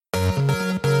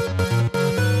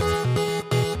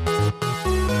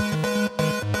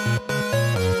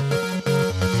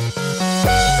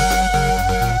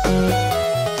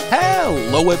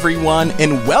Hello, everyone,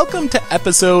 and welcome to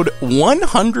episode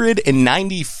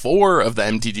 194 of the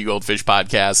MTG Goldfish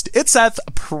podcast. It's Seth,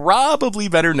 probably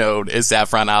better known as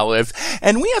Saffron Olive,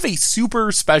 and we have a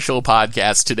super special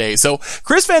podcast today. So,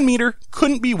 Chris Van Meter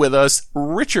couldn't be with us.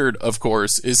 Richard, of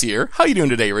course, is here. How you doing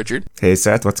today, Richard? Hey,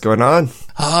 Seth, what's going on?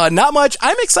 Not much.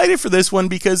 I'm excited for this one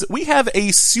because we have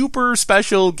a super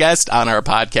special guest on our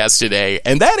podcast today,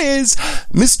 and that is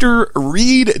Mr.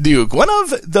 Reed Duke, one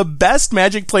of the best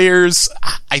Magic players,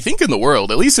 I think, in the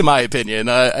world, at least in my opinion.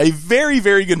 A very,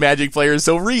 very good Magic player.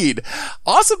 So, Reed,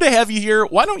 awesome to have you here.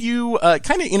 Why don't you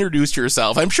kind of introduce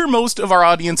yourself? I'm sure most of our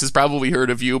audience has probably heard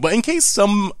of you, but in case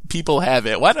some people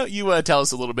haven't, why don't you tell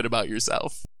us a little bit about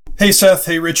yourself? Hey, Seth.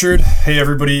 Hey, Richard. Hey,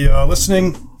 everybody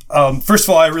listening. First of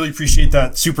all, I really appreciate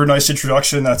that super nice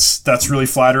introduction. That's really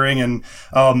flattering, and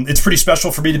it's pretty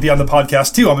special for me to be on the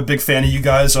podcast too. I'm a big fan of you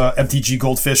guys. MTG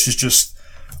Goldfish is just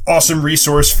awesome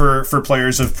resource for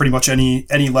players of pretty much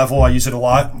any level. I use it a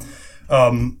lot.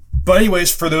 But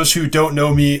anyways, for those who don't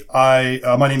know me, my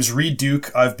name is Reed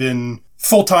Duke. I've been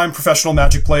full-time professional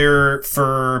Magic player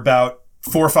for about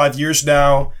 4 or 5 years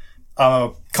now.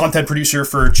 I'm a content producer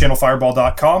for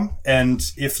channelfireball.com,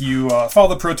 and if you follow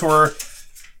the Pro Tour,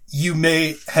 you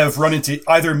may have run into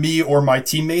either me or my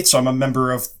teammates. I'm a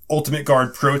member of Ultimate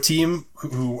Guard Pro Team,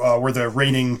 who were the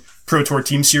reigning Pro Tour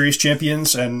Team Series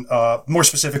champions. And more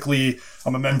specifically,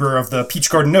 I'm a member of the Peach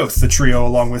Garden Oath, the trio,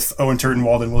 along with Owen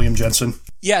Turtenwald and William Jensen.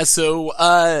 Yeah, so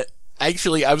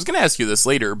actually, I was going to ask you this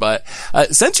later, but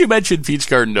since you mentioned Peach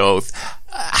Garden Oath,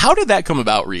 how did that come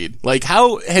about, Reed? Like,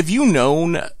 how have you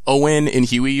known Owen and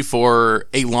Huey for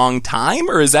a long time,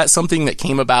 or is that something that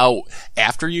came about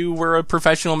after you were a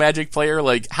professional Magic player?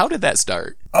 Like, how did that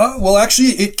start? Well, actually,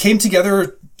 it came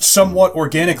together somewhat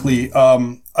organically. I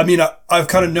mean, I've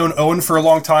kind of known Owen for a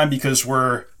long time because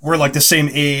we're like the same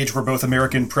age. We're both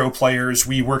American pro players.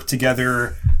 We worked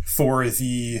together for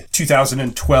the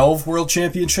 2012 World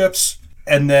Championships.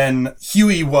 And then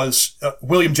Huey was,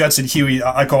 William Jensen, Huey,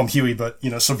 I call him Huey, but, you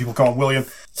know, some people call him William.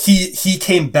 He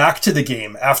came back to the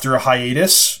game after a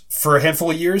hiatus for a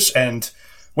handful of years. And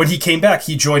when he came back,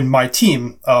 he joined my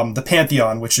team, the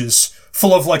Pantheon, which is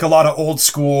full of like a lot of old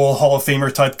school Hall of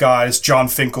Famer type guys. John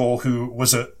Finkel, who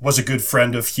was a good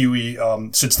friend of Huey,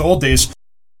 since the old days.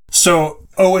 So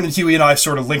Owen and Huey and I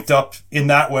sort of linked up in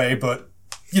that way, but,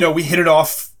 you know, we hit it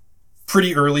off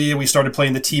pretty early and we started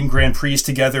playing the team Grand Prix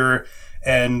together.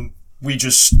 And we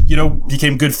just, you know,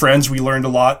 became good friends. We learned a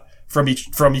lot from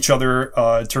each other,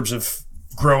 in terms of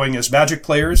growing as Magic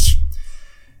players.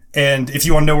 And if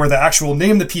you want to know where the actual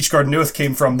name, the Peach Garden Oath,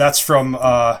 came from, that's from,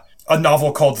 a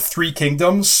novel called Three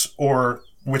Kingdoms,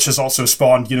 which has also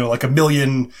spawned, you know, like a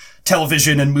million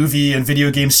television and movie and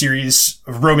video game series,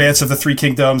 Romance of the Three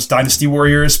Kingdoms, Dynasty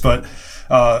Warriors. But,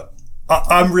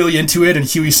 I'm really into it, and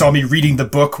Huey saw me reading the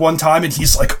book one time, and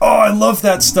he's like, oh, I love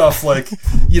that stuff, like,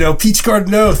 you know, Peach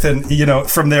Garden Oath, and, you know,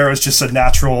 from there it's just a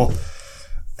natural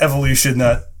evolution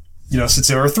that, you know, since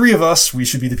there are 3 of us, we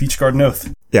should be the Peach Garden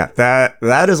Oath. Yeah,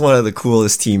 that is one of the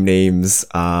coolest team names.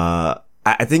 I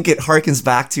think it harkens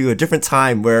back to a different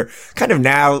time where kind of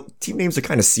now team names are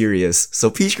kind of serious. So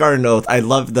Peach Garden Oath, I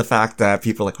love the fact that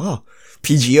people are like, oh,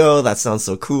 PGO, that sounds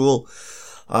so cool.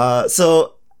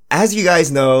 So as you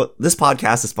guys know, this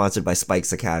podcast is sponsored by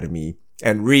Spikes Academy.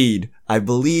 And Reed, I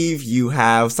believe you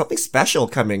have something special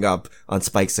coming up on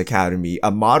Spikes Academy,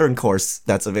 a modern course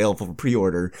that's available for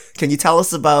pre-order. Can you tell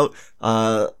us about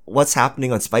what's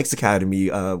happening on Spikes Academy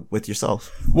with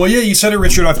yourself? Well, yeah, you said it,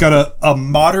 Richard. I've got a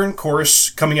modern course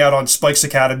coming out on Spikes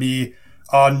Academy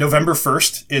on November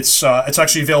 1st. It's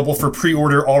actually available for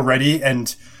pre-order already,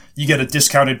 and you get a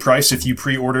discounted price if you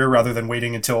pre-order rather than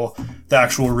waiting until the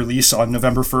actual release on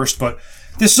November 1st. But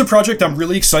this is a project I'm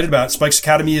really excited about. Spikes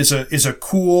Academy is a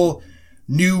cool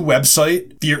new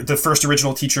website. The first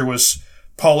original teacher was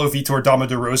Paulo Vitor Dama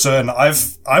de Rosa, and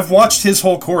I've watched his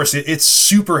whole course. It's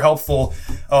super helpful.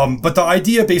 But the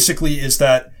idea basically is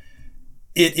that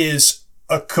it is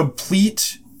a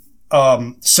complete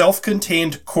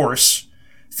self-contained course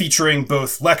featuring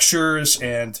both lectures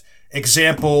and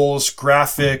examples,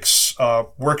 graphics,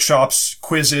 workshops,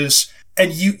 quizzes,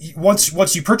 and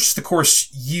once you purchase the course,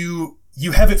 you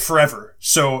have it forever.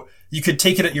 So you could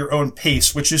take it at your own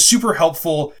pace, which is super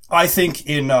helpful, I think,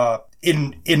 in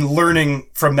learning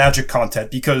from Magic content,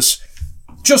 because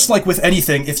just like with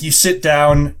anything, if you sit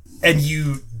down and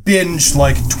you binge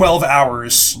like 12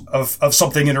 hours of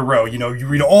something in a row, you know, you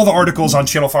read all the articles on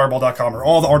channelfireball.com or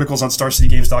all the articles on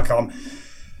starcitygames.com,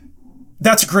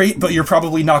 that's great, but you're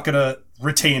probably not going to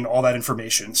retain all that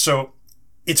information. So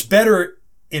it's better,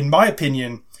 in my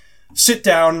opinion, sit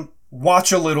down,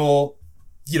 watch a little,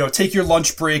 you know, take your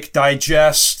lunch break,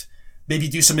 digest, maybe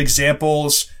do some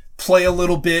examples, play a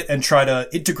little bit and try to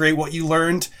integrate what you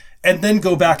learned, and then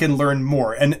go back and learn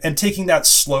more. And taking that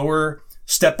slower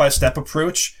step-by-step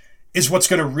approach is what's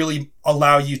going to really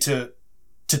allow you to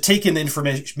take in the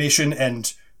information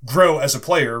and grow as a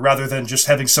player, rather than just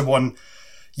having someone,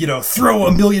 throw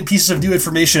a million pieces of new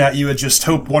information at you and just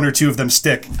hope one or two of them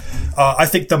stick. I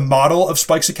think the model of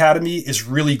Spikes Academy is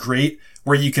really great,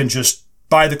 where you can just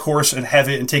buy the course and have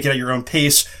it and take it at your own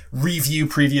pace, review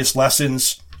previous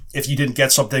lessons if you didn't get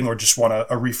something or just want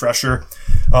a refresher.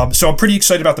 So I'm pretty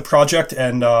excited about the project,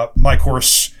 and my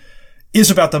course is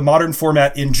about the Modern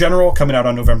format in general, coming out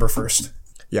on November 1st.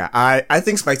 Yeah, I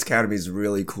think Spikes Academy is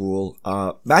really cool.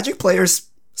 Magic players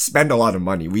spend a lot of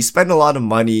money. We spend a lot of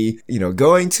money,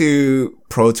 going to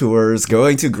pro tours,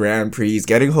 going to Grand Prix,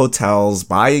 getting hotels,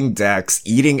 buying decks,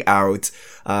 eating out,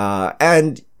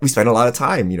 and we spend a lot of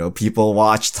time. People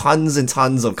watch tons and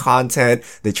tons of content.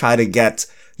 They try to get,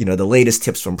 the latest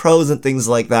tips from pros and things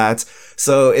like that.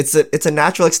 So it's a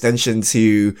natural extension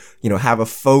to, have a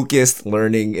focused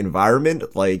learning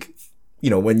environment. Like,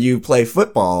 when you play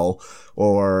football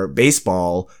or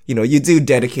baseball, you do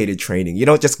dedicated training. You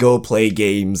don't just go play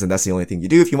games and that's the only thing you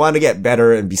do. If you want to get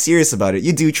better and be serious about it,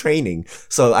 you do training.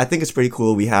 So I think it's pretty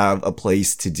cool we have a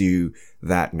place to do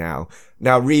that now.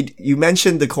 Now, Reed, you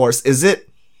mentioned the course.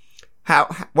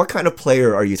 What kind of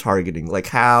player are you targeting? Like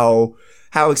how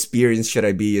experienced should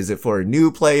I be? Is it for a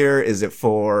new player? Is it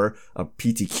for a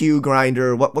PTQ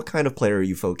grinder? What kind of player are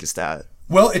you focused at?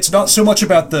 Well, it's not so much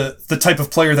about the type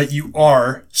of player that you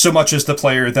are, so much as the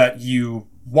player that you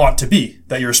want to be,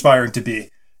 that you're aspiring to be.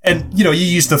 And, you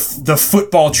use the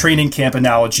football training camp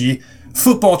analogy.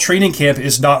 Football training camp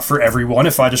is not for everyone.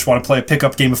 If I just want to play a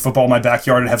pickup game of football in my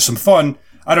backyard and have some fun,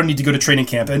 I don't need to go to training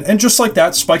camp. And just like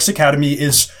that, Spikes Academy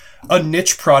is a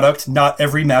niche product. Not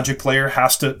every Magic player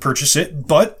has to purchase it.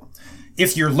 But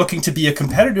if you're looking to be a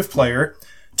competitive player,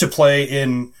 to play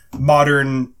in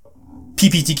Modern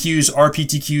PPTQs,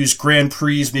 RPTQs, Grand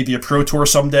Prix, maybe a Pro Tour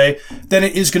someday, then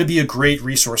it is going to be a great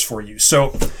resource for you. So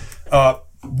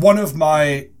one of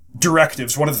my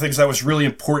directives, one of the things that was really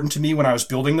important to me when I was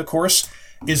building the course,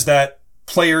 is that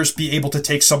players be able to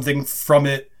take something from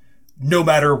it no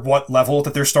matter what level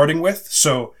that they're starting with.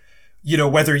 So,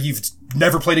 whether you've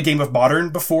never played a game of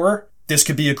Modern before, this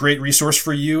could be a great resource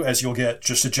for you, as you'll get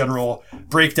just a general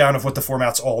breakdown of what the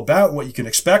format's all about, what you can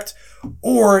expect.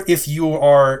 Or if you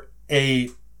are a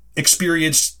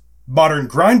experienced Modern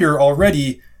grinder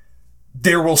already,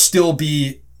 there will still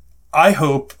be, I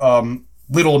hope,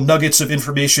 little nuggets of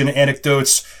information,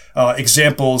 anecdotes,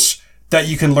 examples that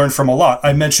you can learn from a lot.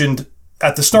 I mentioned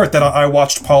at the start that I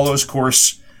watched Paulo's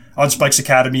course on Spikes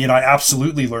Academy, and I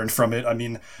absolutely learned from it. I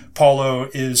mean, Paulo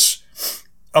is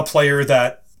a player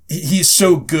that he's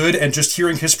so good, and just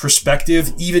hearing his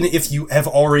perspective, even if you have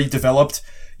already developed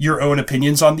your own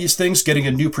opinions on these things, getting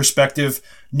a new perspective,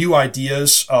 new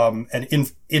ideas, and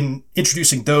in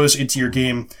introducing those into your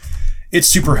game, it's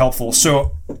super helpful.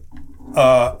 So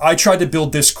I tried to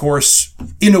build this course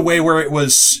in a way where it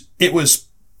was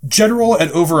general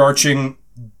and overarching,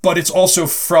 but it's also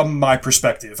from my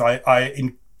perspective. I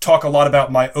talk a lot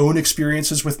about my own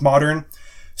experiences with Modern.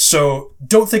 So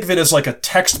don't think of it as like a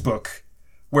textbook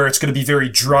where it's going to be very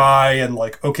dry and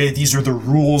like, okay, these are the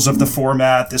rules of the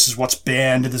format. This is what's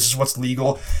banned. This is what's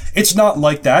legal. It's not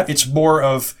like that. It's more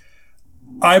of,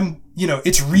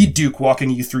 it's Reed Duke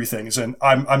walking you through things, and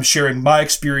I'm sharing my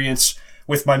experience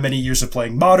with my many years of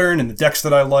playing Modern and the decks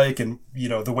that I like, and,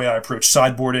 the way I approach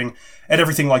sideboarding and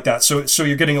everything like that. So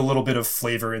you're getting a little bit of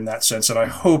flavor in that sense, and I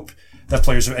hope that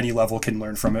players of any level can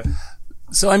learn from it.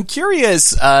 So I'm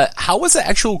curious, how was the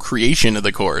actual creation of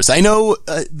the course? I know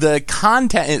the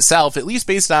content itself, at least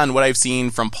based on what I've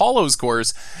seen from Paulo's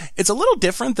course, it's a little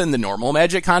different than the normal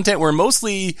Magic content, where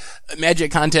mostly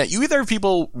Magic content, you either have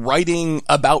people writing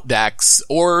about decks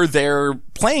or they're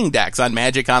playing decks on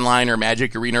Magic Online or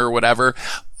Magic Arena or whatever.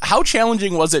 How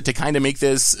challenging was it to kind of make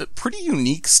this pretty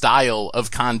unique style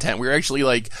of content? We're actually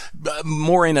like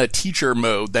more in a teacher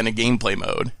mode than a gameplay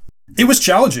mode. It was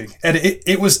challenging, and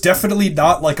it was definitely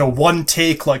not like a one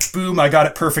take, like, boom, I got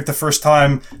it perfect the first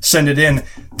time, send it in.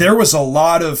 There was a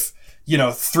lot of,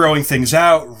 throwing things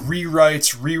out,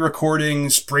 rewrites,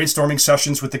 re-recordings, brainstorming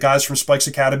sessions with the guys from Spikes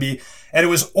Academy. And it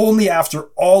was only after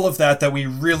all of that we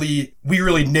really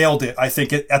nailed it, I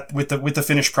think, with the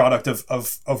finished product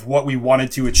of what we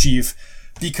wanted to achieve.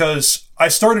 Because I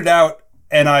started out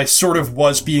and I sort of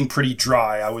was being pretty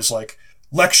dry. I was like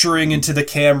lecturing into the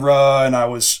camera, and I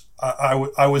was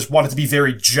wanted to be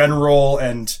very general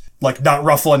and like not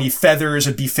ruffle any feathers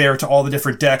and be fair to all the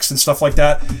different decks and stuff like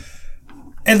that.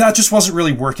 And that just wasn't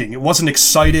really working. It wasn't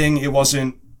exciting. It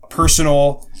wasn't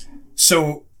personal.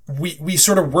 So we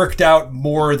sort of worked out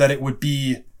more that it would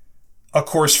be a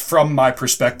course from my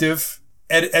perspective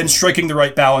and striking the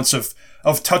right balance of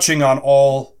touching on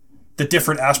all the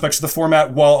different aspects of the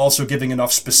format while also giving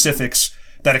enough specifics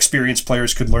that experienced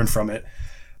players could learn from it.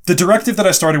 The directive that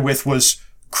I started with was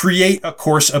create a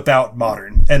course about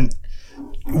Modern. And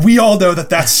we all know that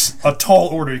that's a tall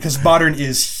order because Modern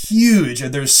is huge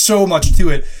and there's so much to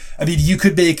it. I mean,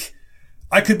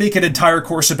 I could make an entire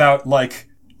course about like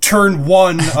turn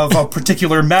one of a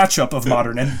particular matchup of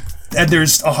Modern and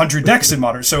there's 100 decks in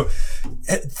Modern. So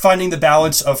finding the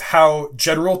balance of how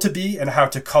general to be and how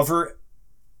to cover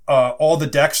all the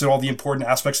decks and all the important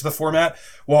aspects of the format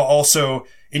while also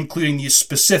including these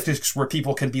specifics where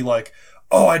people can be like,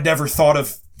 oh, I never thought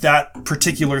of that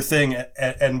particular thing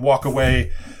and walk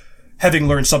away having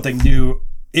learned something new.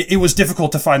 It was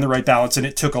difficult to find the right balance, and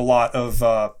it took a lot of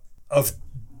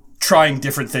trying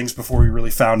different things before we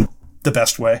really found the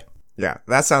best way. Yeah,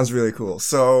 that sounds really cool.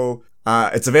 So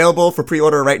it's available for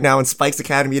pre-order right now on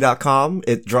spikesacademy.com.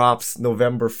 It drops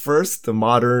November 1st, the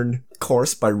Modern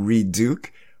course by Reed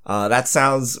Duke. That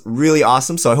sounds really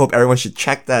awesome, so I hope everyone should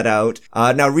check that out.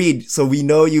 Now, Reed, so we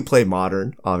know you play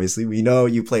Modern, obviously. We know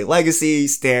you play Legacy,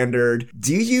 Standard.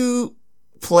 Do you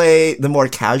play the more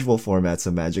casual formats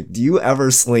of Magic? Do you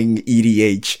ever sling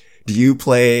EDH? Do you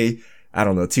play, I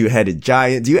don't know, Two-Headed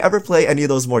Giant? Do you ever play any of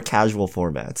those more casual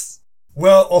formats?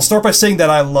 Well, I'll start by saying that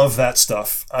I love that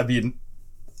stuff. I mean,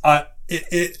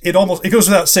 it goes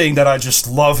without saying that I just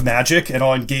love Magic, and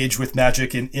I'll engage with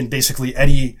Magic in basically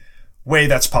any way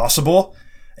that's possible.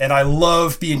 And I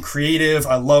love being creative.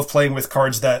 I love playing with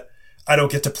cards that I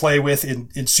don't get to play with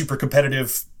in super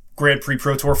competitive Grand Prix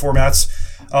Pro Tour formats.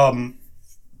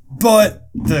 But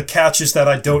the catch is that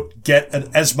I don't get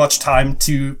as much time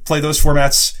to play those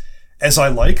formats as I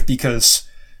like, because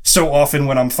so often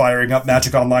when I'm firing up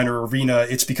Magic Online or Arena,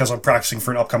 it's because I'm practicing for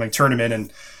an upcoming tournament,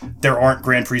 and there aren't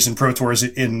Grand Prix and Pro Tours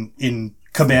in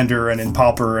Commander and in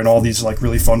Pauper and all these like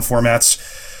really fun formats.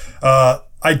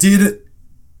 I did,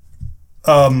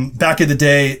 back in the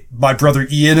day, my brother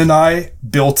Ian and I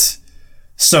built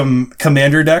some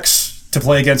Commander decks to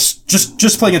play against,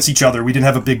 just play against each other. We didn't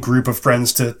have a big group of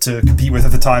friends to compete with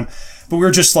at the time, but we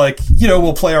were just like,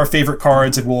 we'll play our favorite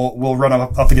cards and we'll run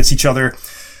up against each other.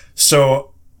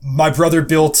 So my brother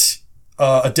built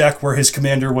a deck where his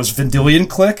commander was Vendilion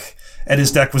Clique, and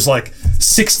his deck was like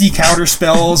 60 counter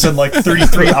spells and like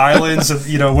 33 islands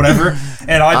and whatever.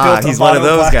 And I built a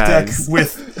mono black deck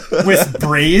with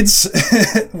braids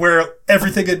where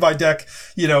everything in my deck,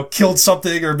 killed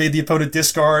something or made the opponent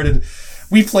discard. And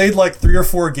we played like 3 or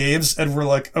 4 games and we're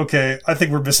like, okay, I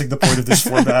think we're missing the point of this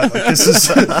format. Like,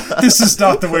 this is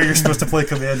not the way you're supposed to play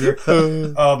Commander.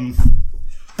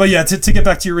 But yeah, to get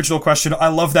back to your original question, I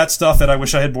love that stuff and I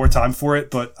wish I had more time for it.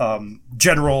 But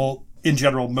in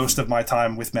general, most of my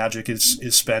time with Magic is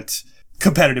spent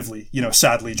competitively,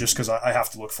 sadly, just because I have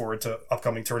to look forward to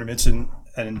upcoming tournaments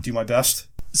and do my best.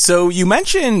 So you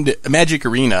mentioned Magic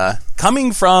Arena.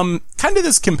 Coming from kind of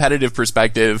this competitive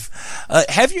perspective,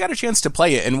 have you got a chance to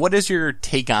play it? And what is your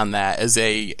take on that as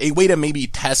a way to maybe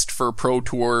test for Pro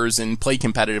Tours and play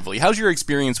competitively? How's your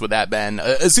experience with that been,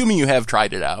 assuming you have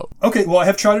tried it out? Okay, well, I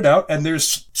have tried it out, and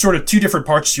there's sort of 2 different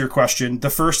parts to your question. The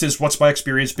first is, what's my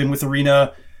experience been with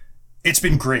Arena? It's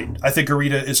been great. I think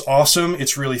Arena is awesome.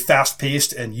 It's really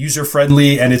fast-paced and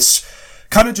user-friendly, and it's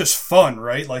kind of just fun,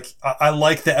 right? Like, I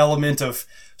like the element of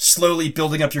slowly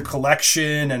building up your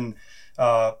collection and,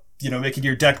 making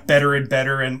your deck better and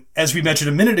better. And as we mentioned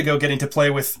a minute ago, getting to play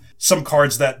with some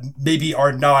cards that maybe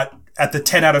are not at the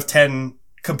 10 out of 10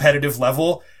 competitive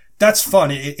level. That's fun.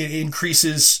 It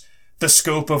increases the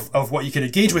scope of what you can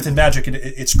engage with in Magic, and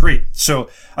it's great. So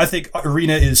I think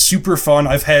Arena is super fun.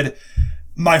 I've had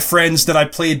my friends that I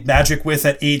played Magic with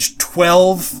at age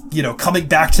 12, coming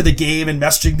back to the game and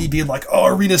messaging me being like, oh,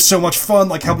 Arena is so much fun.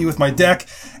 Like, help me with my deck.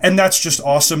 And that's just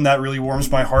awesome. That really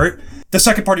warms my heart. The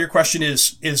second part of your question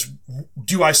is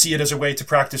do I see it as a way to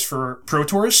practice for Pro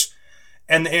Tours?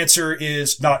 And the answer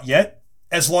is not yet.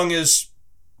 As long as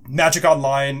Magic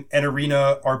Online and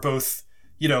Arena are both,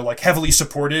 heavily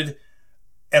supported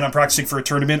and I'm practicing for a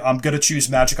tournament, I'm going to choose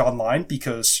Magic Online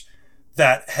because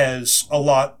that has a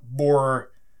lot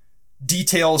more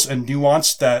details and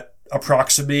nuance that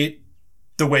approximate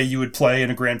the way you would play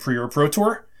in a Grand Prix or a Pro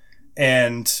Tour.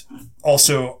 And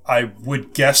also, I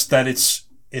would guess that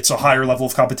it's a higher level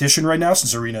of competition right now,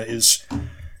 since Arena is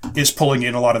pulling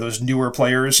in a lot of those newer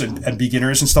players and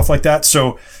beginners and stuff like that.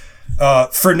 So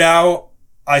for now,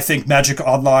 I think Magic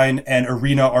Online and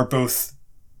Arena are both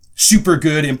super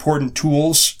good, important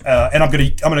tools, and I'm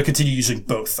gonna continue using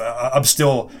both. I'm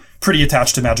still pretty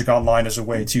attached to Magic Online as a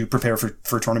way to prepare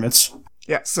for tournaments.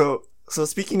 Yeah, so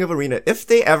speaking of Arena, if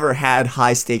they ever had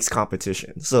high stakes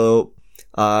competition, so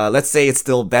let's say it's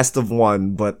still best of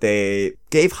one, but they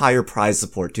gave higher prize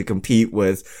support to compete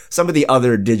with some of the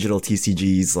other digital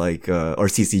TCGs like or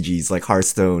CCGs like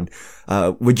Hearthstone,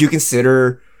 would you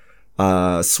consider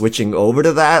switching over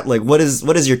to that? Like, what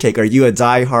is your take? Are you a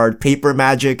diehard paper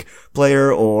Magic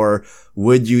player, or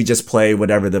would you just play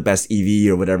whatever the best EV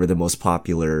or whatever the most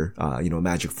popular,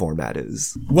 Magic format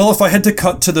is? Well, if I had to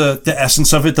cut to the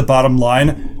essence of it, the bottom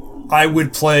line, I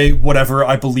would play whatever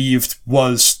I believed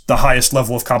was the highest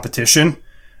level of competition.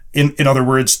 In other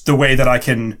words, the way that I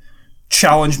can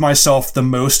challenge myself the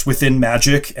most within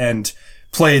Magic and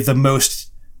play the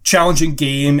most challenging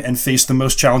game and face the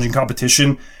most challenging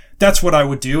competition. That's what I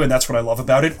would do, and that's what I love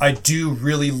about it. I do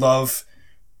really love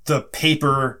the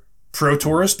paper Pro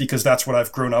Tours because that's what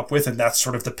I've grown up with, and that's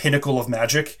sort of the pinnacle of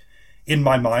Magic in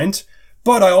my mind.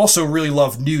 But I also really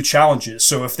love new challenges.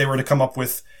 So if they were to come up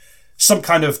with some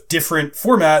kind of different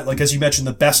format, like as you mentioned,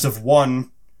 the best of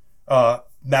one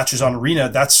matches on Arena,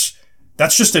 that's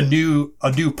just a new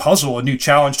puzzle, a new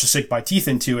challenge to sink my teeth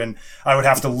into, and I would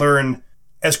have to learn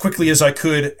as quickly as I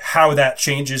could how that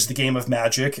changes the game of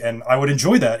Magic, and I would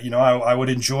enjoy that. I would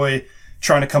enjoy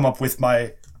trying to come up with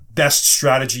my best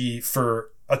strategy for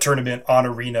a tournament on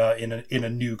Arena in a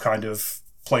new kind of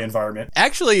play environment.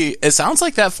 Actually, it sounds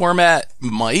like that format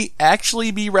might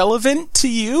actually be relevant to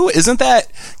you. Isn't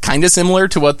that kind of similar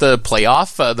to what the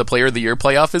playoff, the Player of the Year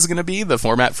playoff is going to be, the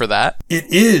format for that? It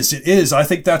is. I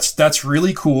think that's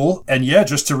really cool. And yeah,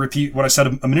 just to repeat what I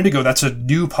said a minute ago, that's a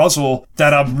new puzzle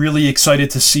that I'm really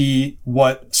excited to see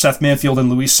what Seth Manfield and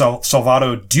Luis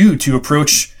Salvato do to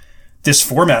approach this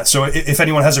format. So if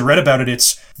anyone hasn't read about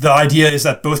it, the idea is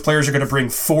that both players are going to bring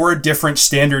 4 different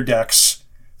standard decks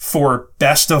for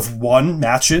best of one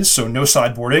matches, so no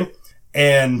sideboarding,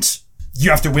 and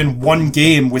you have to win one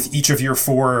game with each of your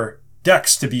 4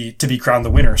 decks to be crowned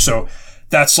the winner. So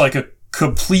that's like a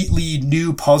completely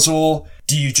new puzzle.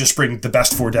 Do you just bring the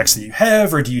best 4 decks that you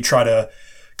have, or do you try to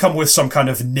come with some kind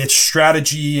of niche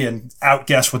strategy and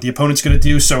outguess what the opponent's going to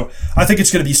do? So I think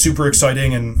it's going to be super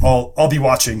exciting, and I'll be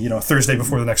watching, Thursday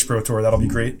before the next Pro Tour. That'll be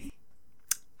great.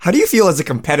 How do you feel as a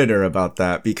competitor about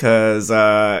that? Because,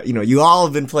 you all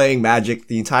have been playing Magic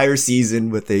the entire season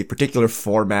with a particular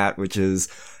format, which is,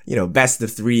 best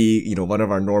of 3, one of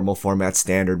our normal formats,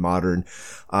 standard, modern.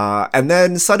 And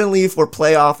then suddenly for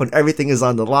playoff, when everything is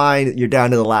on the line, you're down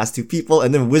to the last 2 people,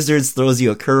 and then Wizards throws you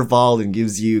a curveball and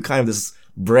gives you kind of this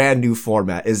brand new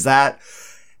format. Is that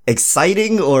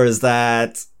exciting, or is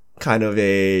that kind of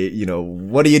a,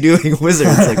 what are you doing,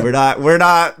 Wizards? Like, we're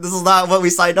not, this is not what we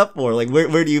signed up for. Like,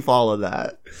 where do you fall on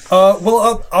that?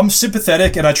 Well, I'm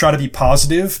sympathetic, and I try to be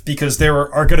positive because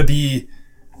there are going to be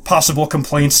possible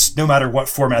complaints no matter what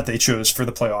format they chose for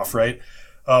the playoff, right?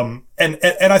 And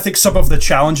I think some of the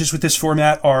challenges with this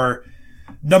format are,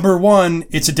 number one,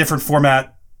 it's a different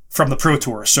format from the Pro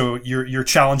Tour. So you're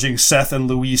challenging Seth and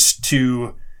Luis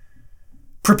to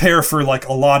prepare for like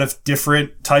a lot of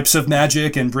different types of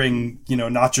Magic and bring,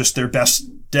 not just their best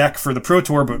deck for the Pro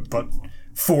Tour, but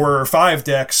 4 or 5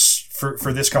 decks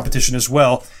for this competition as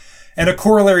well. And a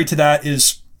corollary to that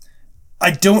is I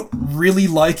don't really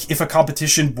like if a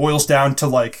competition boils down to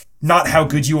like not how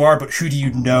good you are, but who do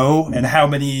you know, and how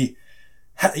many,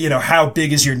 how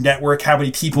big is your network? How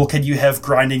many people can you have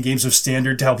grinding games of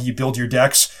Standard to help you build your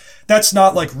decks? That's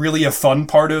not like really a fun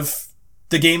part of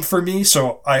the game for me.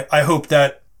 So I hope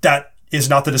that is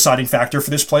not the deciding factor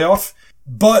for this playoff.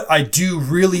 But I do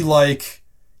really like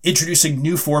introducing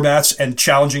new formats and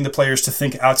challenging the players to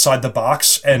think outside the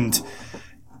box. And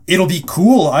it'll be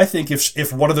cool, I think,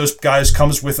 if one of those guys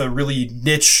comes with a really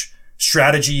niche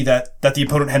strategy that the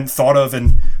opponent hadn't thought of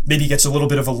and maybe gets a little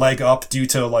bit of a leg up due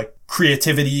to like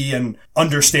creativity and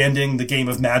understanding the game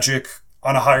of Magic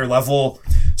on a higher level.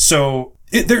 So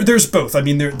there's both. I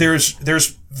mean,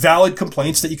 there's valid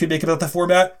complaints that you could make about the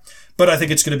format, but I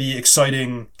think it's going to be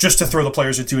exciting just to throw the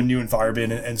players into a new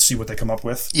environment and see what they come up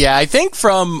with. Yeah, I think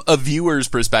from a viewer's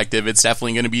perspective, it's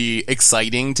definitely going to be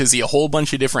exciting to see a whole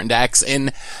bunch of different decks,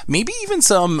 and maybe even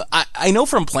some, I know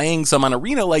from playing some on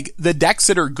Arena, like the decks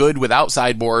that are good without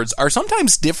sideboards are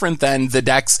sometimes different than the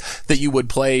decks that you would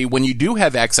play when you do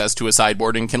have access to a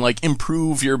sideboard and can like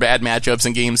improve your bad matchups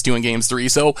in games 2 and games 3.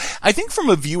 So I think from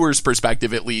a viewer's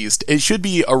perspective, at least, it should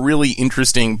be a really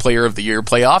interesting Player of the Year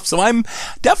playoff. So I'm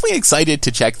definitely excited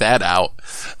to check that out.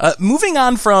 Moving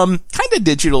on from kind of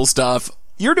digital stuff,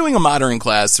 you're doing a Modern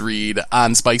class, Reed,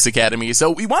 on Spikes Academy, so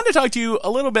we wanted to talk to you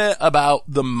a little bit about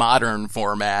the Modern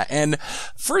format. And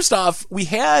first off, we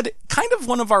had kind of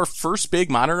one of our first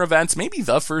big Modern events, maybe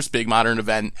the first big Modern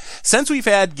event, since we've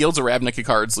had Guilds of Ravnica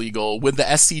cards legal with the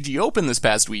SCG Open this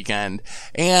past weekend.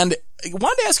 And I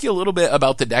wanted to ask you a little bit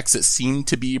about the decks that seem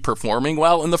to be performing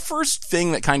well. And the first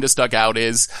thing that kind of stuck out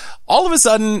is all of a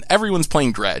sudden everyone's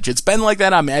playing Dredge. It's been like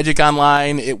that on Magic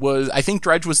Online. I think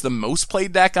Dredge was the most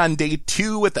played deck on day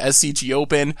 2 at the SCG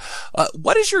Open.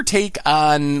 What is your take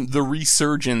on the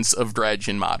resurgence of Dredge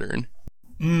in Modern?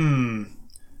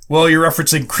 Well, you're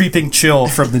referencing Creeping Chill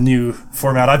from the new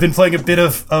format. I've been playing a bit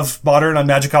of Modern on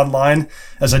Magic Online,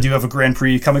 as I do have a Grand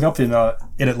Prix coming up in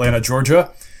Atlanta,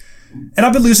 Georgia. And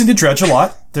I've been losing to Dredge a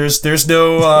lot. There's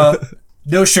no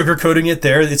no sugarcoating it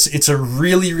there. It's a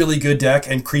really, really good deck,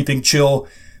 and Creeping Chill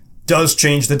does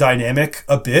change the dynamic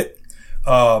a bit.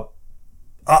 I'm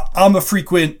a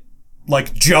frequent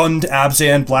Jund,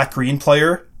 Abzan, black-green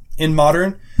player in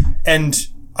Modern, and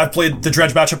I've played the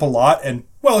Dredge matchup a lot, and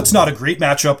well, it's not a great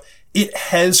matchup. It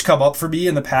has come up for me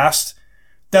in the past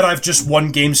that I've just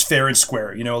won games fair and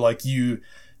square.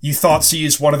 You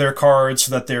Thoughtseize one of their cards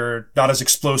so that they're not as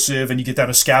explosive, and you get down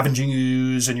to Scavenging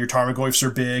Ooze, and your Tarmogoyfs are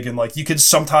big, and you can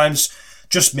sometimes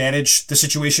just manage the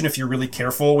situation if you're really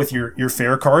careful with your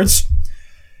fair cards.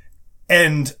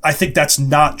 And I think that's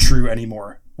not true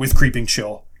anymore with Creeping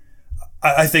Chill.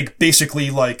 I think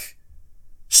basically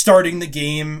starting the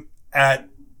game at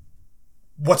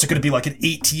what's it going to be, an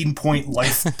 18-point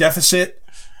life deficit,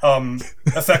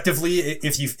 effectively,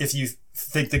 if you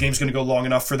think the game's going to go long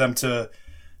enough for them to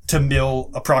mill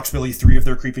approximately 3 of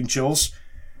their Creeping Chills.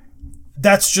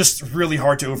 That's just really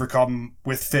hard to overcome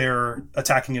with fair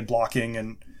attacking and blocking.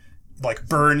 And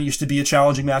Burn used to be a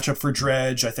challenging matchup for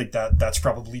Dredge. I think that's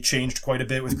probably changed quite a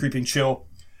bit with Creeping Chill.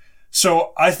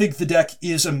 So I think the deck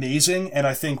is amazing, and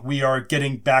I think we are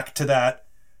getting back to that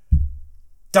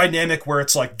dynamic where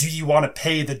it's do you want to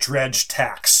pay the Dredge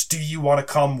tax? Do you want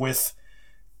to come with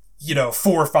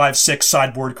 4, 5, 6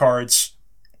 sideboard cards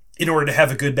in order to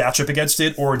have a good matchup against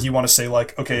it? Or do you want to say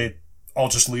okay, I'll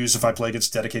just lose if I play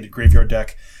against a dedicated graveyard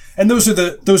deck? And those are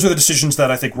the decisions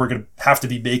that I think we're going to have to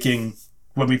be making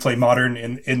when we play Modern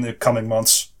in the coming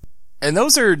months. And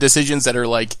those are decisions that are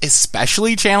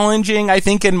especially challenging, I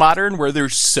think, in Modern, where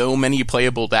there's so many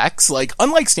playable decks.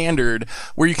 Unlike Standard,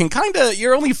 where you can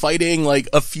you're only fighting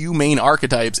a few main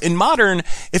archetypes. In Modern,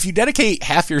 if you dedicate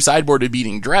half your sideboard to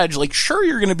beating Dredge, sure,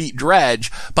 you're going to beat Dredge,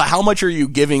 but how much are you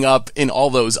giving up in all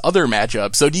those other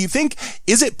matchups? So do you think,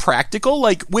 is it practical,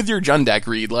 with your Jund deck,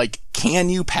 Reed, can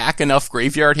you pack enough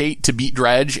graveyard hate to beat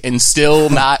Dredge and still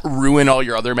not ruin all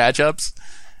your other matchups?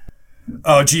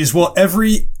 Oh, geez. Well,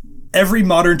 every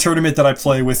Modern tournament that I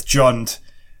play with Jund,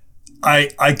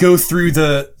 I go through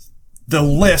the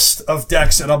list of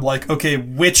decks, and I'm okay,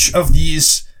 which of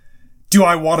these do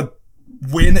I want to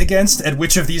win against, and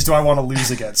which of these do I want to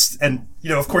lose against? And,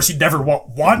 of course, you never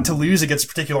want to lose against a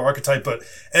particular archetype, but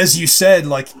as you said,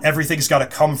 everything's got to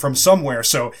come from somewhere.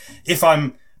 So if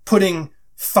I'm putting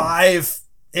 5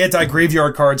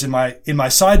 anti-graveyard cards in my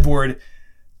sideboard,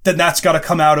 then that's got to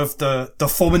come out of the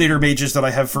Fulminator Mages that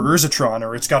I have for Urzatron,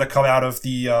 or it's got to come out of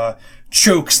the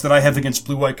chokes that I have against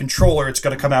Blue-White Controller. It's got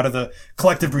to come out of the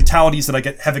collective brutalities that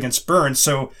I have against Burn.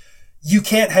 So you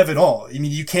can't have it all. I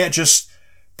mean, you can't just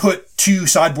put 2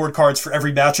 sideboard cards for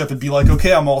every matchup and be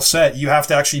okay, I'm all set. You have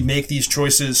to actually make these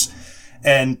choices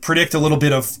and predict a little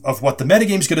bit of what the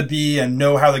metagame's going to be, and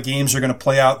know how the games are going to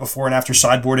play out before and after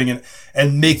sideboarding,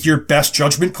 and make your best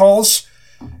judgment calls.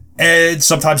 And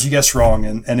sometimes you guess wrong,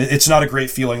 and it's not a great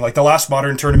feeling. The last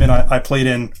Modern tournament I played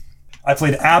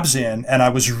Abzan, and I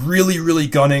was really, really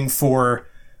gunning for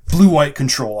Blue-White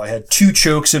Control. I had 2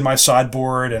 chokes in my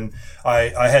sideboard, and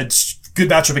I had good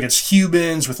matchup against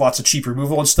humans with lots of cheap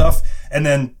removal and stuff. And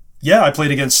then, I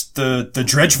played against the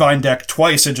Dredgevine deck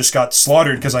twice and just got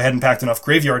slaughtered because I hadn't packed enough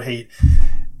graveyard hate.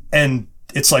 And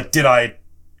it's did I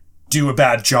do a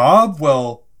bad job?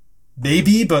 Well,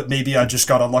 maybe, but maybe I just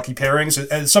got unlucky pairings.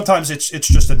 And sometimes it's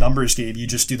just a numbers game. You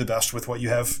just do the best with what you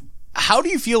have. How do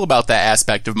you feel about that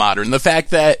aspect of Modern? The fact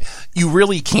that you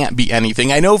really can't beat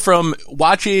anything. I know from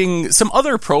watching some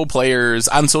other pro players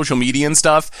on social media and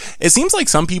stuff, it seems like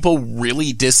some people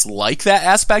really dislike that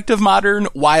aspect of Modern,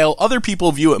 while other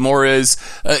people view it more as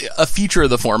a feature of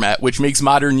the format, which makes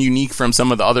Modern unique from some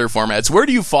of the other formats. Where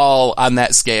do you fall on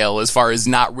that scale as far as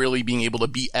not really being able to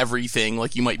beat everything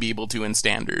like you might be able to in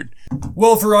Standard?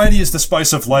 Well, variety is the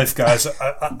spice of life, guys.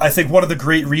 I think one of the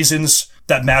great reasons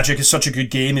that Magic is such a good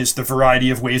game is the variety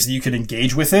of ways that you can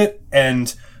engage with it.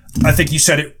 And I think you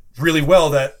said it really well,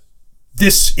 that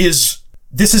this is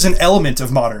an element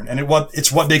of Modern, and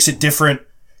it's what makes it different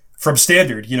from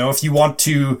Standard. You know, if you want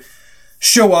to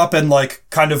show up and like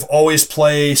kind of always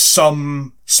play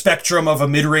some spectrum of a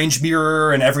mid-range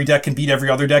mirror and every deck can beat every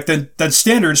other deck, then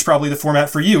Standard is probably the format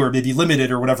for you, or maybe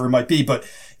Limited or whatever it might be. But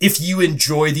if you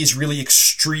enjoy these really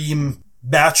extreme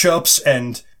matchups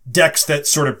and decks that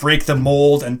sort of break the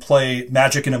mold and play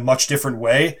Magic in a much different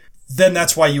way, then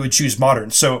that's why you would choose Modern.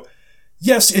 So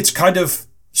yes, it's kind of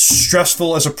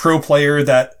stressful as a pro player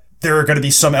that there are going to be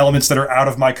some elements that are out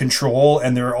of my control,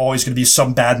 and there are always going to be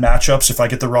some bad matchups if I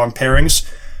get the wrong pairings.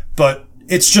 But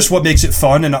it's just what makes it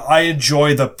fun, and I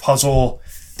enjoy the puzzle,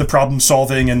 the problem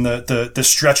solving, and the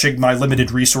stretching my limited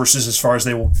resources as far as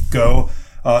they will go.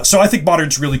 So I think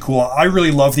Modern's really cool. I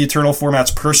really love the Eternal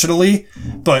formats personally,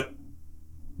 but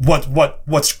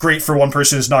what's great for one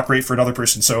person is not great for another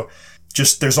person. So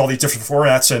just there's all these different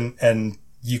formats, and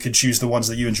you can choose the ones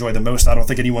that you enjoy the most. I don't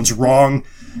think anyone's wrong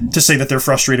to say that they're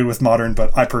frustrated with Modern,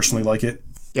 but I personally like it.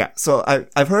 Yeah, so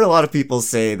I've heard a lot of people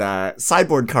say that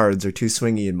sideboard cards are too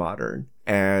swingy in Modern.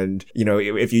 And, you know,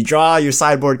 if you draw your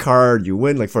sideboard card, you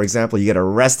win. Like, for example, you get a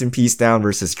Rest in Peace down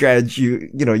versus Dredge. You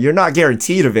know, you're not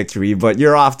guaranteed a victory, but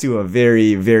you're off to a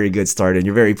very, very good start, and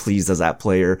you're very pleased as that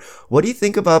player. What do you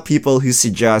think about people who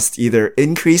suggest either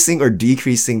increasing or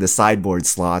decreasing the sideboard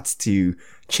slots to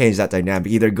change that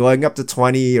dynamic, either going up to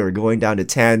 20 or going down to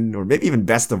 10 or maybe even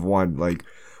best of 1? Like,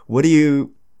 what do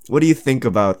you think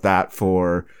about that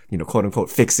for, you know, quote unquote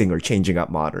fixing or changing up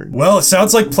Modern? Well, it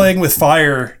sounds like playing with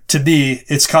fire to me.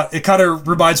 It kind of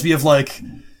reminds me of like,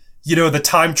 you know, the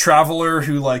time traveler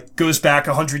who like goes back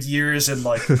 100 years and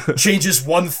like changes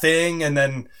one thing and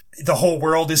then the whole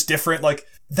world is different. Like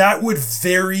that would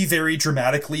very, very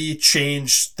dramatically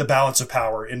change the balance of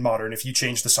power in Modern if you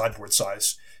change the sideboard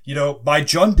size. You know, my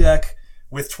Jund deck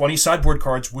with 20 sideboard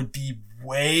cards would be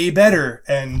way better,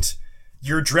 and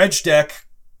your Dredge deck,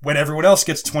 when everyone else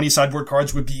gets 20 sideboard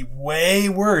cards, would be way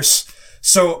worse.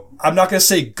 So I'm not going to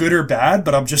say good or bad,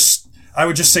 but I would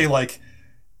just say like,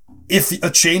 if a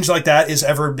change like that is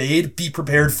ever made, be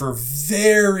prepared for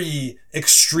very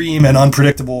extreme and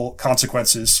unpredictable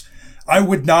consequences. I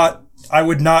would not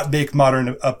make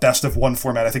Modern a best of 1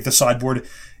 format. I think the sideboard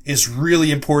is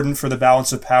really important for the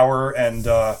balance of power and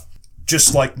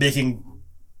just like making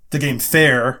the game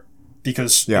fair,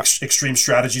 because extreme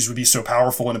strategies would be so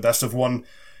powerful in a best of 1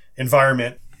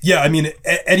 environment. Yeah, I mean,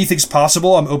 anything's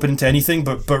possible. I'm open to anything,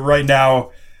 but right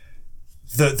now,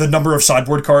 the number of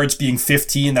sideboard cards being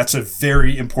 15, that's a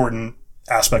very important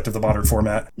aspect of the Modern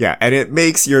format. Yeah, and it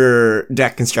makes your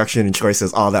deck construction and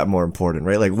choices all that more important,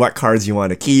 right? Like what cards you want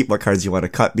to keep, what cards you want to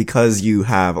cut, because you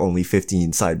have only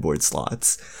 15 sideboard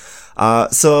slots.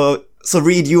 So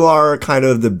Reed, you are kind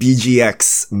of the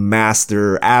BGX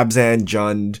master, Abzan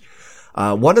Jund.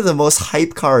 One of the most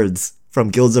hype cards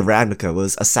from Guilds of Ravnica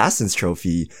was Assassin's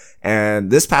Trophy,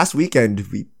 and this past weekend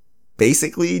we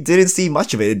basically didn't see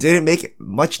much of it. It didn't make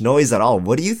much noise at all.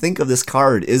 What do you think of this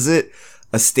card? Is it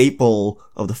a staple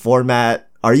of the format?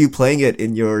 Are you playing it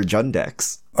in your Jund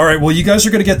decks? All right, well, you guys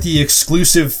are going to get the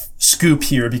exclusive scoop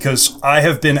here, because I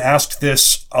have been asked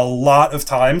this a lot of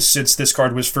times since this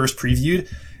card was first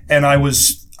previewed, and I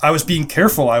was being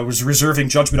careful. I was reserving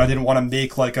judgment. I didn't want to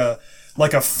make like a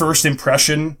first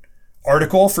impression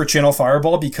article for Channel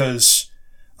Fireball, because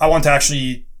I want to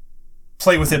actually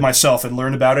play with it myself and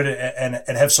learn about it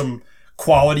and have some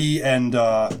quality and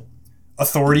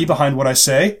authority behind what I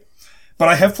say. But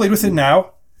I have played with it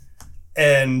now,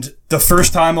 and the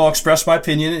first time I'll express my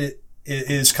opinion it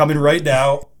is coming right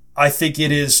now. I think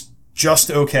it is just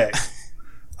okay.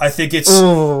 I think it's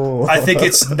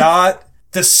not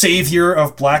the savior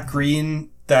of black-green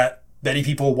that many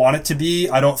people want it to be.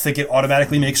 I don't think it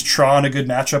automatically makes Tron a good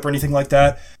matchup or anything like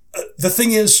that. The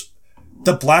thing is,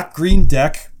 the black-green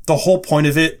deck, the whole point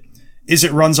of it is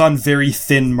it runs on very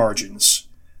thin margins.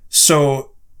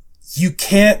 So you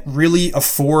can't really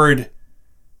afford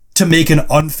to make an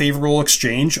unfavorable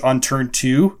exchange on turn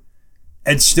 2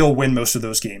 and still win most of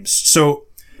those games. So,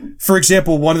 for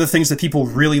example, one of the things that people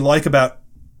really like about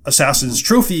Assassin's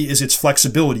Trophy is its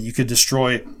flexibility. You could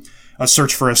destroy a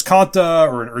Search for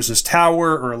Azcanta or an Urza's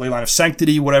Tower or a Leyline of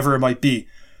Sanctity, whatever it might be.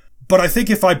 But I think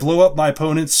if I blow up my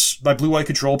blue-white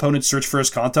control opponent's Search for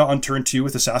Azcanta on turn 2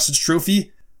 with Assassin's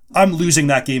Trophy, I'm losing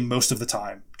that game most of the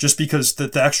time, just because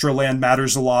the extra land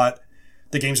matters a lot.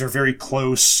 The games are very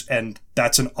close, and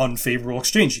that's an unfavorable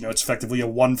exchange. You know, it's effectively a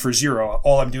 1 for 0.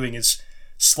 All I'm doing is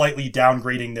slightly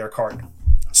downgrading their card.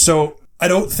 So I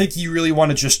don't think you really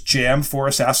want to just jam for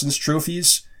Assassin's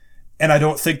Trophies, and I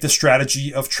don't think the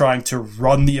strategy of trying to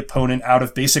run the opponent out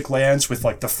of basic lands with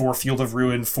like the 4 Field of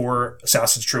Ruin, 4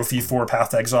 Assassin's Trophy, 4 Path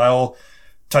to Exile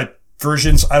type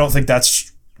versions, I don't think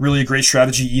that's really a great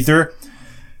strategy either.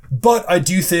 But I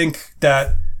do think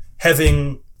that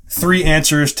having 3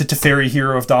 answers to Teferi,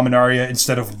 Hero of Dominaria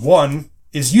instead of 1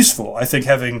 is useful. I think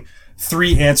having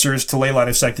 3 answers to Leyline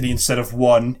of Sanctity instead of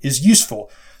 1 is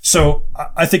useful. So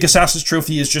I think Assassin's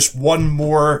Trophy is just one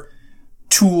more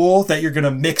tool that you're going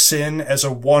to mix in as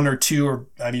a 1 or 2 or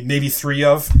maybe 3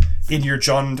 of in your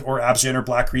Jund or Abzan or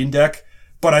Black-Green deck.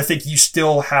 But I think you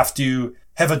still have to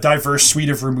have a diverse suite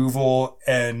of removal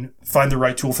and find the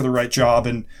right tool for the right job.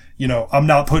 And, I'm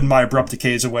not putting my Abrupt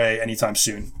Decays away anytime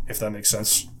soon, if that makes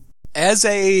sense. As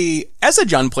a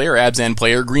Jund player, Abzan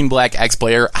player, Green-Black X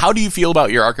player, how do you feel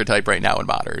about your archetype right now in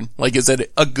Modern? Like, is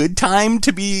it a good time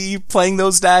to be playing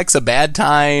those decks? A bad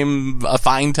time? A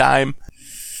fine time?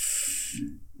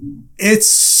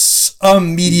 It's a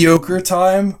mediocre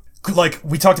time. Like,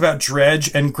 we talked about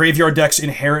Dredge, and graveyard decks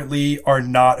inherently are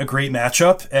not a great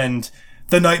matchup, and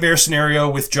the nightmare scenario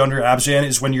with Jund or Abzan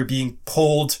is when you're being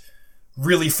pulled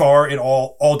really far in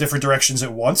all different directions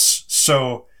at once.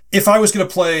 So if I was going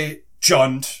to play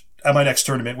Jund at my next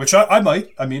tournament, which I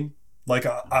might,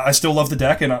 I still love the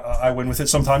deck and I win with it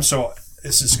sometimes, so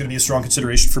this is going to be a strong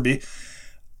consideration for me.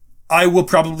 I will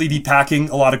probably be packing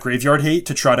a lot of graveyard hate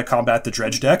to try to combat the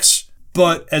Dredge decks.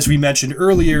 But as we mentioned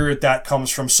earlier, that comes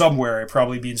from somewhere. It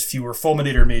probably means fewer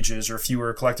Fulminator Mages or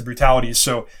fewer Collective Brutalities.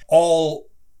 So all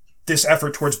this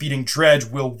effort towards beating Dredge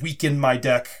will weaken my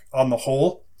deck on the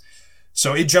whole.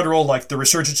 So in general, the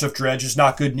resurgence of Dredge is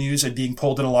not good news, and being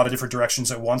pulled in a lot of different directions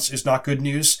at once is not good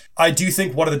news. I do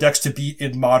think one of the decks to beat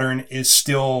in Modern is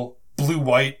still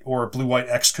Blue-White or Blue-White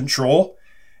X Control.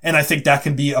 And I think that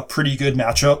can be a pretty good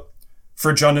matchup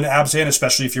for Jund and Abzan,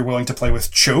 especially if you're willing to play with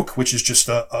Choke, which is just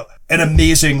an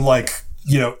amazing,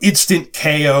 instant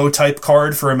KO type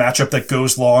card for a matchup that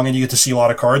goes long and you get to see a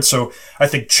lot of cards. So I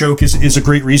think Choke is a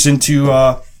great reason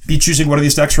to be choosing one of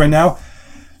these decks right now.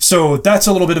 So that's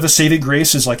a little bit of a saving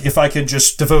grace, is if I can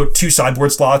just devote 2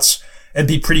 sideboard slots and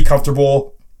be pretty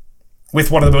comfortable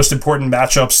with one of the most important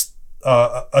matchups,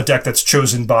 a deck that's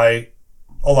chosen by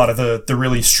a lot of the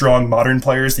really strong Modern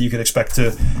players that you could expect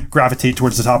to gravitate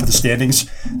towards the top of the standings.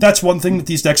 That's one thing that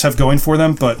these decks have going for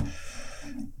them, but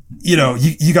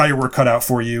you got your work cut out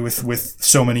for you with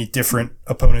so many different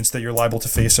opponents that you're liable to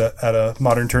face at a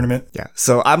Modern tournament. Yeah.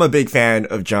 So I'm a big fan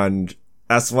of Jund.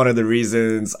 That's one of the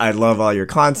reasons I love all your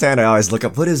content. I always look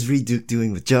up, what is Reed Duke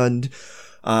doing with Jund?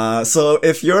 So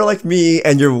if you're like me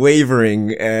and you're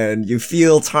wavering and you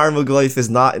feel Tarmogoyf is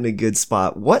not in a good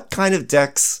spot, what kind of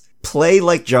decks play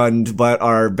like Jund but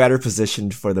are better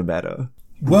positioned for the meta?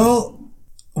 Well,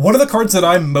 one of the cards that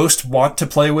I most want to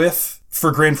play with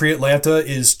for Grand Prix Atlanta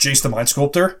is Jace the Mind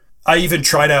Sculptor. I even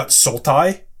tried out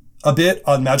Sultai a bit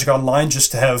on Magic Online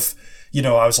just to have,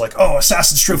 I was like,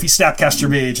 Assassin's Trophy Snapcaster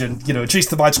Mage and, Jace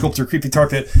the Mind Sculptor, Creepy Tar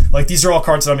Pit. These are all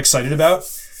cards that I'm excited about.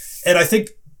 And I think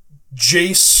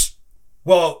Jace,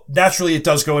 well, naturally it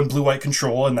does go in Blue-White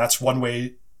Control, and that's one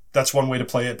way to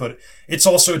play it, but it's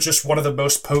also just one of the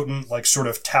most potent, sort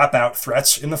of tap out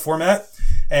threats in the format,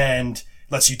 and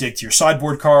lets you dig to your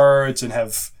sideboard cards and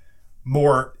have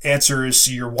more answers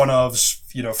to your one-ofs,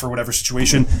 for whatever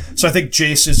situation. So I think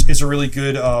Jace is a really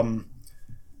good,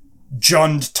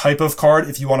 Jund type of card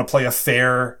if you want to play a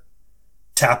fair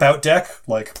tap out deck,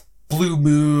 like Blue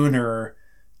Moon or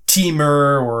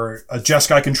Teamer or a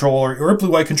Jeskai Control or a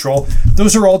Blue-White Control.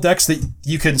 Those are all decks that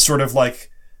you can sort of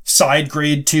side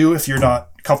grade to if you're not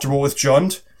comfortable with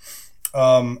Jund.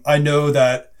 I know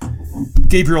that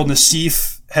Gabriel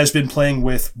Nassif has been playing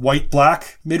with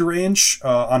White-Black mid-range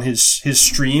on his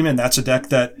stream, and that's a deck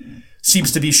that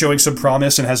seems to be showing some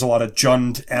promise and has a lot of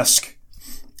Jund-esque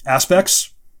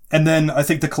aspects. And then I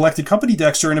think the Collected Company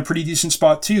decks are in a pretty decent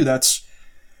spot too. That's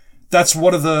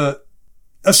one of the,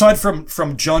 aside from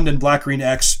Jund and Black-Green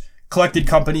X, Collected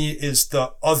Company is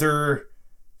the other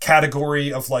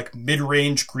category of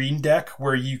mid-range green deck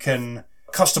where you can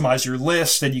customize your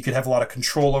list and you can have a lot of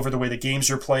control over the way the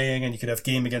games are playing, and you can have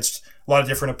game against a lot of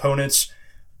different opponents.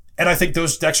 And I think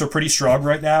those decks are pretty strong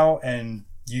right now, and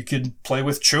you can play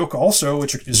with Choke also,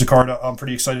 which is a card I'm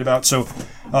pretty excited about. So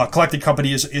Collected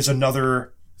Company is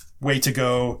another way to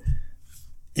go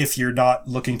if you're not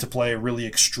looking to play a really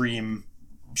extreme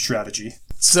strategy.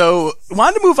 So,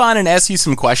 wanted to move on and ask you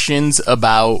some questions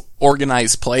about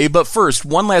organized play, but first,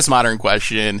 one last Modern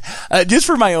question, just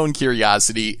for my own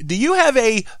curiosity. Do you have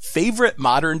a favorite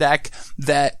Modern deck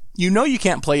that you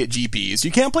can't play at GPs? You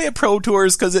can't play at Pro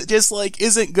Tours because it just,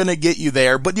 isn't gonna get you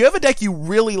there, but do you have a deck you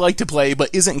really like to play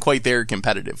but isn't quite there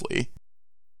competitively?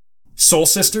 Soul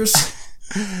Sisters?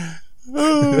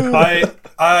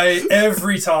 I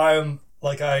every time,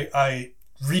 I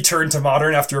return to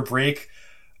Modern after a break,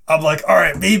 I'm like, all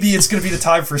right, maybe it's going to be the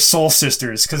time for Soul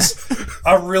Sisters, because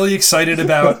I'm really excited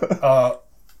about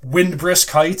Windbrisk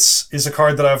Heights is a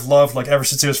card that I've loved like ever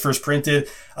since it was first printed.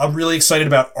 I'm really excited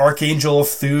about Archangel of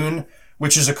Thune,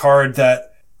 which is a card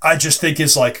that I just think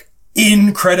is like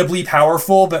incredibly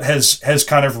powerful, but has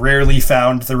kind of rarely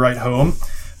found the right home.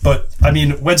 But I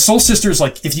mean, when Soul Sisters,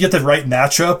 like if you get the right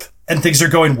matchup and things are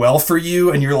going well for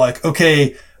you and you're like,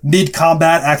 okay, mid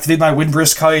combat, activate my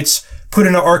Windbrisk Heights, put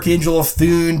in an Archangel of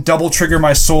Thune, double trigger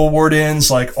my Soul Wardens,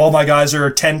 like all my guys are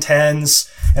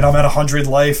 10/10s and I'm at 100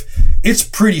 life. It's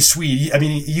pretty sweet. I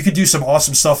mean, you could do some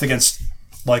awesome stuff against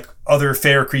like other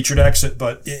fair creature decks,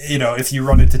 but you know, if you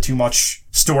run into too much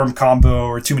Storm combo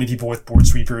or too many people with board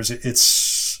sweepers,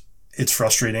 it's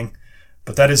frustrating.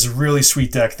 But that is a really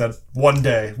sweet deck that one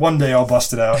day I'll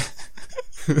bust it out.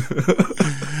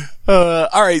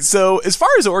 All right, so as far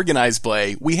as organized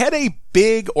play, we had a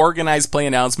big organized play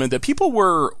announcement that people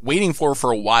were waiting for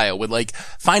a while, with like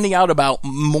finding out about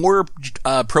more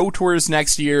Pro Tours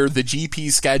next year, the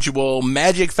GP schedule,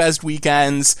 Magic Fest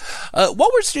weekends. What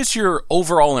was just your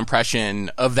overall impression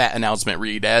of that announcement,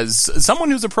 Reed, as someone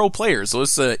who's a pro player? So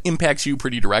this impacts you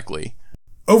pretty directly.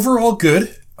 Overall,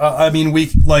 good. I mean, we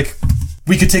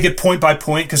could take it point by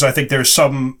point, because I think there's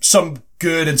some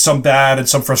good and some bad and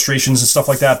some frustrations and stuff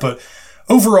like that. But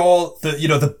overall,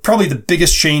 probably the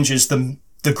biggest change is the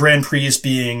Grand Prix is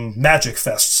being Magic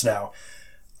Fests now.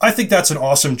 I think that's an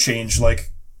awesome change.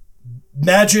 Like,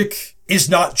 Magic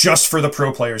is not just for the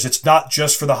pro players. It's not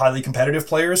just for the highly competitive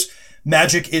players.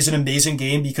 Magic is an amazing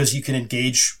game because you can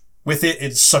engage with it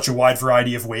in such a wide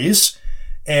variety of ways.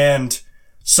 And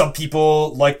some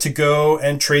people like to go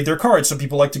and trade their cards. Some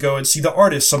people like to go and see the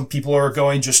artists. Some people are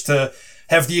going just to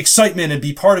have the excitement and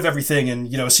be part of everything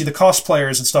and, see the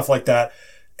cosplayers and stuff like that.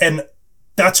 And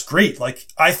that's great. Like,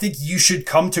 I think you should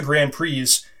come to Grand Prix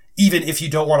even if you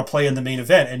don't want to play in the main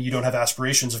event and you don't have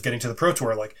aspirations of getting to the Pro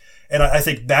Tour. And I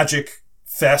think Magic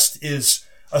Fest is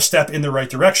a step in the right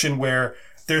direction, where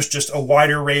there's just a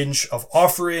wider range of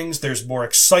offerings. There's more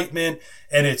excitement,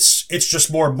 and it's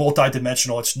just more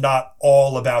multi-dimensional. It's not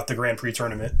all about the Grand Prix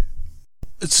tournament.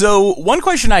 So one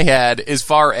question I had as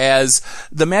far as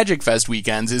the Magic Fest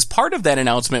weekends is, part of that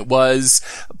announcement was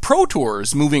Pro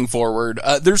Tours moving forward.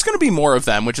 There's going to be more of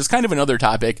them, which is kind of another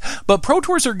topic, but Pro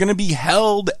Tours are going to be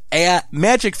held at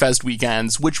Magic Fest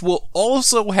weekends, which will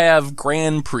also have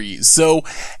Grand Prix. So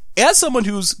as someone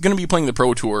who's going to be playing the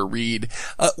Pro Tour, Reed,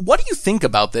 what do you think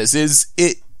about this? Is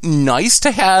it nice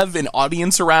to have an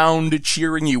audience around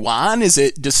cheering you on? Is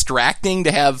it distracting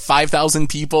to have 5,000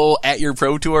 people at your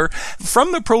Pro Tour?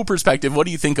 From the pro perspective, what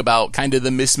do you think about kind of the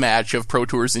mismatch of Pro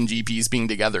Tours and GPs being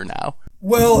together now?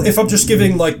 Well, if I'm just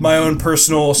giving like my own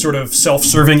personal sort of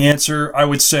self-serving answer, I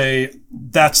would say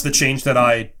that's the change that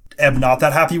I am not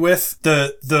that happy with.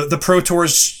 The Pro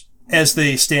Tours as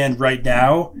they stand right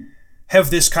now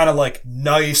have this kind of like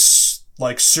nice,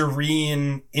 like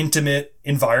serene, intimate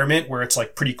environment where it's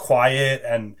like pretty quiet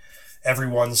and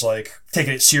everyone's like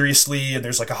taking it seriously and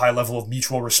there's like a high level of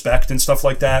mutual respect and stuff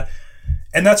like that.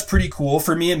 And that's pretty cool.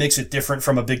 For me, it makes it different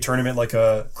from a big tournament like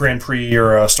a Grand Prix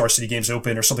or a Star City Games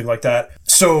Open or something like that.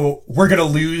 So we're going to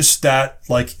lose that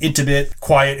like intimate,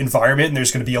 quiet environment, and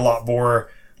there's going to be a lot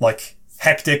more like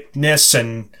hecticness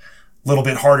and a little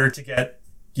bit harder to get,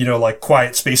 like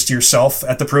quiet space to yourself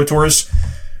at the Pro Tours.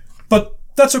 But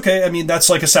that's okay. I mean, that's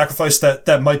like a sacrifice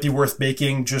that might be worth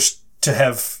making, just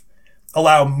to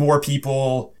allow more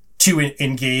people to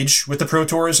engage with the Pro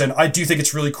Tours. And I do think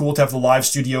it's really cool to have the live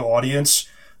studio audience.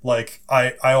 Like,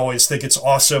 I always think it's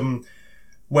awesome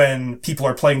when people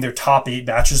are playing their top 8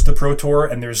 matches of the Pro Tour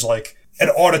and there's like an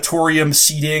auditorium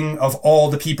seating of all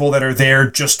the people that are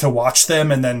there just to watch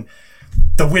them. And then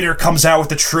the winner comes out with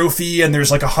the trophy and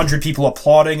there's like 100 people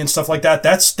applauding and stuff like that.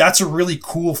 That's a really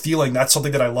cool feeling. That's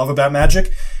something that I love about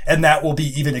Magic, and that will be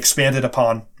even expanded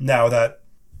upon now that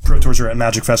Pro Tours are at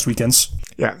Magic Fest weekends.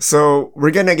 Yeah, so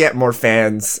we're gonna get more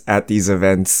fans at these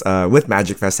events with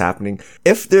Magic Fest happening.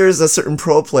 If there's a certain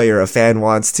pro player a fan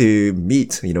wants to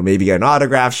meet, maybe get an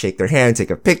autograph, shake their hand,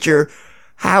 take a picture,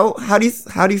 How do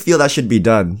you feel that should be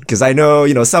done? Because I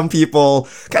know, some people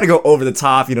kind of go over the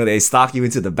top, they stalk you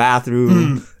into the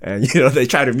bathroom and, they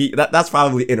try to meet. That's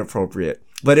probably inappropriate.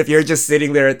 But if you're just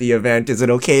sitting there at the event, is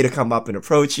it okay to come up and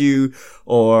approach you?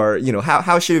 Or,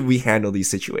 how should we handle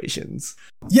these situations?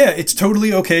 Yeah, it's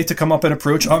totally okay to come up and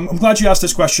approach. I'm glad you asked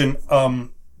this question.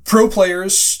 Pro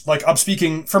players, like, I'm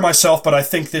speaking for myself, but I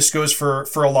think this goes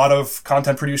for a lot of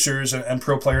content producers and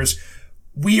pro players.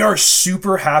 We are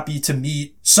super happy to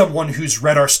meet someone who's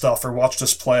read our stuff or watched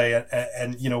us play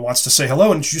and wants to say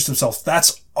hello and introduce themselves.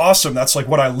 That's awesome. That's like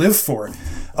what I live for.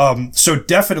 So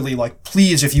definitely, like,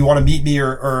 please, if you want to meet me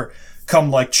or come,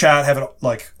 like, chat, have it,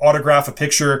 like, autograph a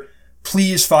picture,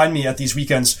 please find me at these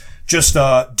weekends. Just,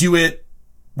 do it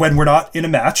when we're not in a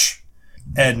match.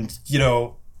 And, you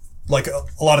know, like,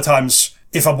 a lot of times,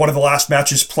 if I'm one of the last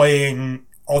matches playing,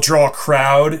 I'll draw a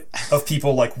crowd of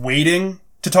people, like, waiting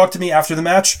to talk to me after the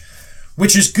match,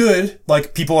 which is good.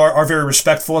 Like, people are very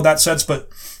respectful in that sense, but,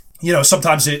 you know,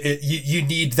 sometimes you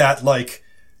need that, like,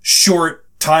 short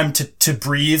time to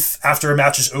breathe after a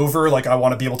match is over. Like, I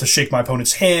want to be able to shake my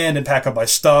opponent's hand and pack up my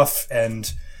stuff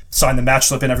and sign the match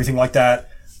slip and everything like that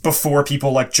before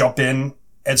people, like, jump in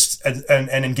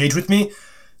and engage with me.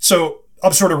 So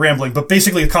I'm sort of rambling, but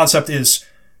basically the concept is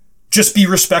just be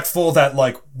respectful that,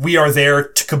 like, we are there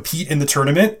to compete in the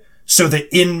tournament. So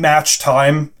the in-match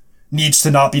time needs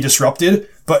to not be disrupted.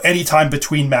 But any time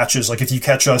between matches, like, if you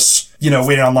catch us, you know,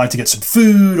 waiting online to get some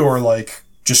food, or, like,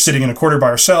 just sitting in a corner by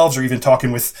ourselves, or even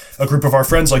talking with a group of our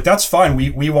friends, like, that's fine.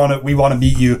 We want to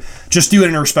meet you. Just do it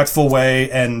in a respectful way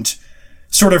and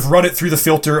sort of run it through the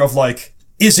filter of, like,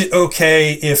 is it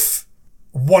okay if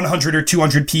 100 or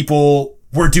 200 people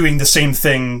were doing the same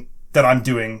thing that I'm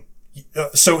doing?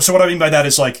 So what I mean by that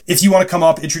is, like, if you want to come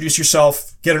up, introduce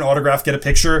yourself, get an autograph, get a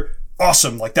picture,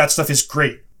 awesome. Like, that stuff is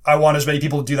great. I want as many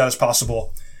people to do that as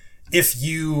possible. If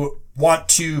you want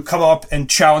to come up and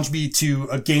challenge me to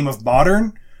a game of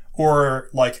Modern, or,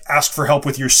 like, ask for help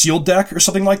with your sealed deck or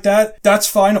something like that, that's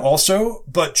fine also.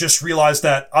 But just realize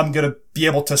that I'm going to be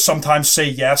able to sometimes say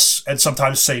yes and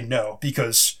sometimes say no,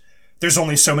 because there's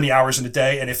only so many hours in a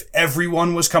day. And if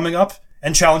everyone was coming up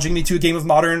and challenging me to a game of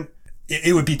Modern,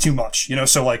 it would be too much, you know?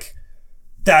 So, like,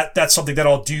 that's something that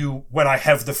I'll do when I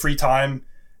have the free time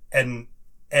and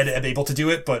am able to do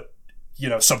it. But, you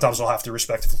know, sometimes I'll have to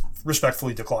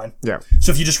respectfully decline. Yeah.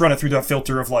 So if you just run it through that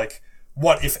filter of, like,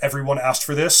 what if everyone asked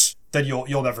for this, then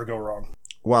you'll never go wrong.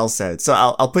 Well said. So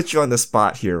I'll put you on the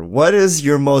spot here. What is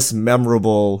your most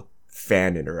memorable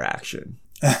fan interaction?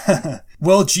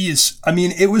 Well, geez. I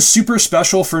mean, it was super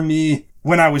special for me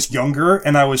when I was younger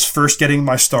and I was first getting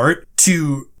my start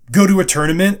to go to a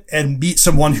tournament and meet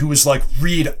someone who was like,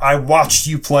 Reed, I watched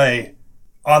you play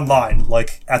online,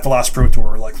 like, at the last Pro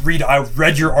Tour. Like, Reed, I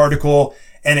read your article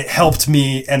and it helped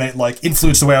me and it, like,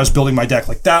 influenced the way I was building my deck.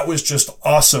 Like, that was just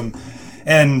awesome.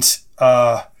 And,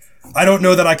 I don't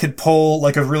know that I could pull,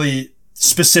 like, a really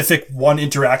specific one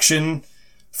interaction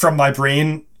from my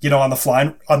brain, you know, on the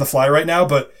fly right now,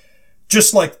 but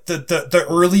just, like, the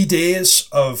early days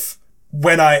of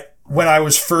when I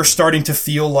was first starting to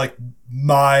feel like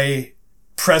my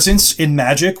presence in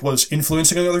Magic was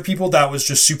influencing other people, that was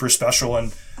just super special.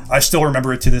 And I still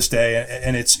remember it to this day.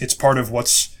 And it's part of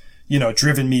what's, you know,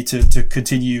 driven me to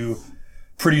continue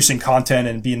producing content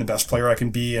and being the best player I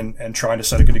can be and trying to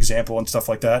set a good example and stuff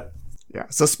like that. Yeah.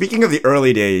 So speaking of the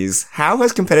early days, how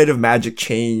has competitive Magic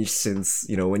changed since,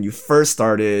 you know, when you first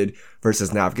started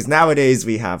versus now? Because nowadays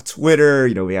we have Twitter,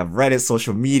 you know, we have Reddit,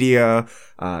 social media,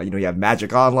 you know, you have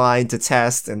Magic Online to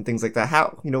test and things like that.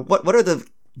 How, you know, what are the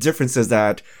differences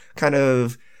that kind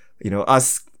of, you know,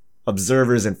 us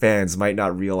observers and fans might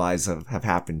not realize have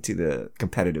happened to the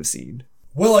competitive scene?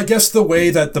 Well, I guess the way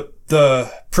that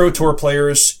the Pro Tour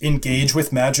players engage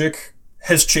with Magic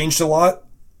has changed a lot.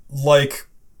 Like,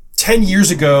 10 years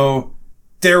ago,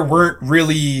 there weren't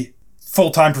really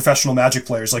full-time professional Magic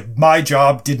players. Like, my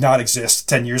job did not exist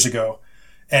 10 years ago.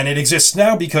 And it exists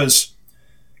now because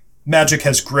Magic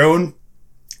has grown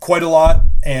quite a lot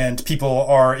and people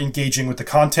are engaging with the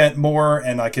content more,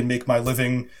 and I can make my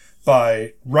living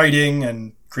by writing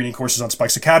and creating courses on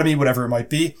Spikes Academy, whatever it might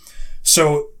be.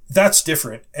 So that's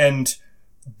different. And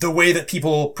the way that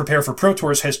people prepare for Pro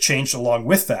Tours has changed along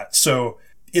with that. So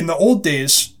in the old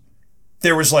days,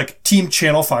 there was, like, Team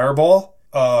Channel Fireball,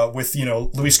 with, you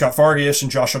know, Luis Scott Vargas and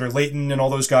Josh Utter-Layton and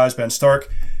all those guys, Ben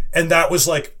Stark. And that was,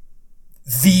 like,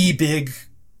 the big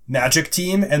Magic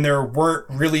team. And there weren't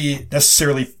really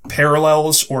necessarily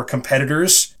parallels or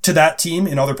competitors to that team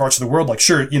in other parts of the world. Like,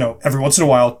 sure, you know, every once in a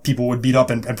while people would meet up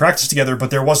and practice together,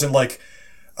 but there wasn't, like,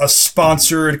 a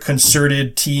sponsored,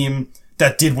 concerted team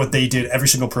that did what they did every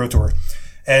single Pro Tour.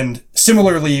 And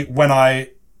similarly, when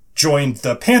I joined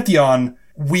the Pantheon,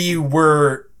 we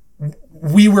were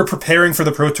preparing for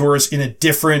the Pro Tours in a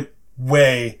different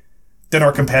way than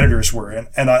our competitors were.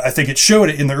 And I think it showed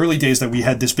in the early days that we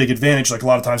had this big advantage. Like, a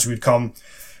lot of times we'd come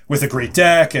with a great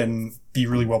deck and be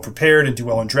really well prepared and do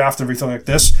well in draft and everything like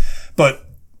this. But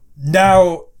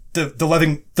now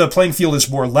the playing field is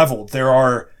more leveled. There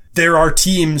are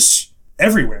teams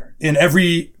everywhere in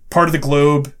every part of the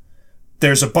globe.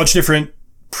 There's a bunch of different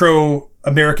pro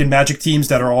American Magic teams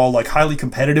that are all, like, highly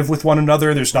competitive with one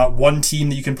another. There's not one team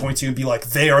that you can point to and be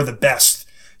like, they are the best.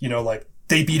 You know, like,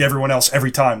 they beat everyone else every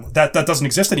time. That doesn't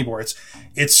exist anymore.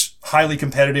 It's highly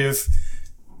competitive,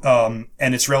 and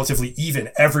it's relatively even.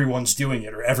 Everyone's doing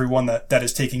it, or everyone that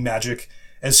is taking Magic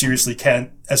as seriously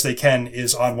as they can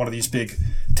is on one of these big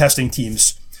testing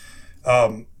teams.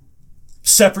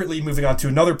 Separately, moving on to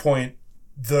another point,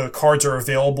 the cards are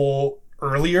available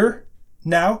earlier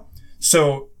now.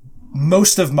 So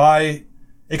most of my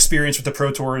experience with the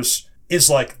Pro Tours is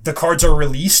like the cards are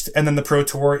released and then the Pro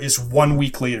Tour is 1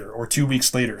 week later or 2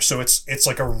 weeks later. So it's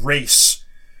like a race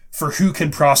for who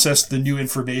can process the new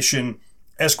information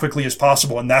as quickly as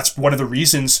possible. And that's one of the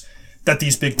reasons that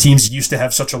these big teams used to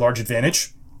have such a large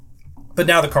advantage. But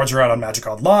now the cards are out on Magic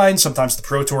Online. Sometimes the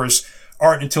Pro Tours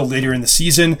aren't until later in the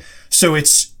season. So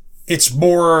it's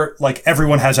more like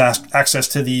everyone has access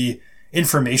to the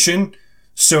information.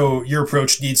 So your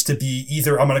approach needs to be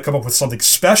either I'm going to come up with something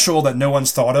special that no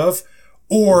one's thought of,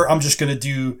 or I'm just going to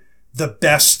do the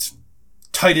best,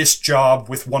 tightest job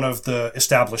with one of the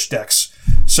established decks.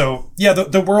 So yeah,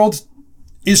 the world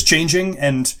is changing,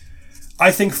 and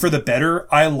I think for the better.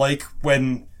 I like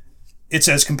when it's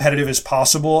as competitive as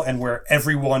possible and where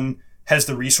everyone has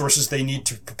the resources they need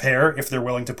to prepare if they're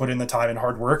willing to put in the time and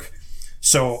hard work.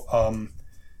 So,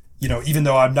 even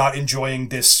though I'm not enjoying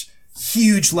this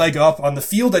huge leg up on the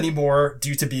field anymore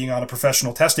due to being on a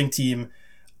professional testing team,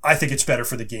 I think it's better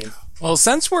for the game. Well,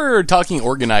 since we're talking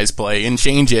organized play and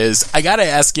changes, I gotta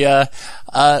ask you,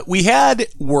 we had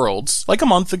Worlds like a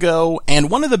month ago, and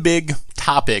one of the big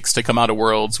topics to come out of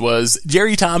Worlds was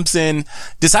Jerry Thompson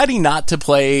deciding not to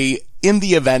play in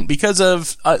the event because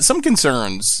of some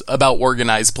concerns about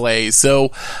organized play.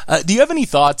 So, do you have any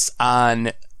thoughts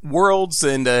on Worlds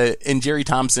and Jerry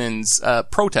Thompson's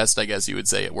protest, I guess you would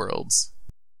say, at Worlds?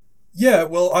 Yeah,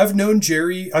 well, I've known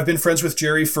Jerry. I've been friends with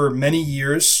Jerry for many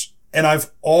years, and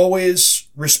I've always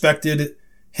respected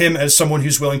him as someone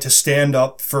who's willing to stand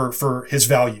up for his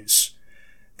values.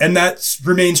 And that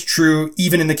remains true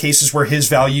even in the cases where his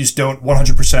values don't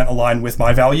 100% align with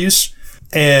my values.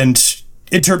 And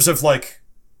in terms of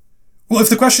if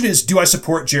the question is, do I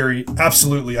support Jerry?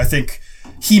 Absolutely. I think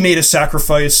he made a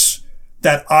sacrifice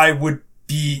that I would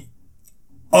be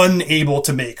unable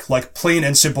to make, like plain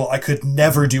and simple. I could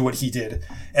never do what he did.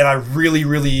 And I really,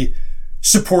 really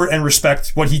support and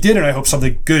respect what he did. And I hope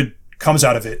something good comes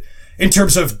out of it. In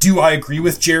terms of, do I agree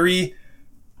with Jerry?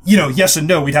 Yes and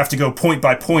no. We'd have to go point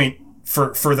by point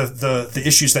for the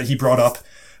issues that he brought up.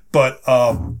 But,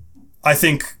 I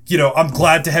think, I'm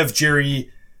glad to have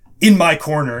Jerry in my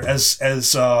corner as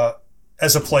a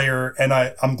player. And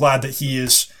I'm glad that he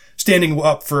is standing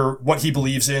up for what he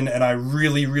believes in, and I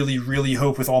really, really, really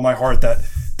hope with all my heart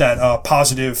that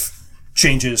positive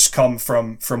changes come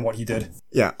from what he did.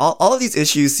 Yeah, all of these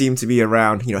issues seem to be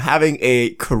around, having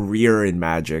a career in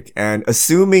Magic, and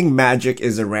assuming Magic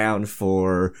is around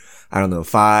for,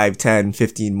 5, 10,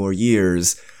 15 more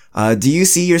years. Do you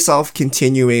see yourself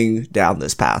continuing down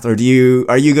this path, or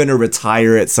are you going to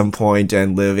retire at some point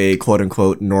and live a quote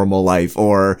unquote normal life,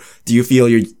 or do you feel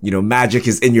Magic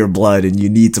is in your blood and you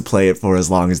need to play it for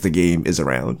as long as the game is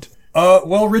around?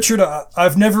 Well, Richard,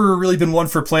 I've never really been one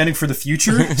for planning for the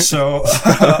future, so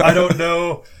I don't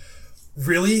know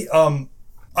really.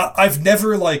 I've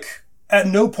never at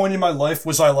no point in my life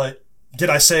was did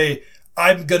I say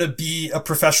I'm going to be a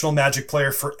professional Magic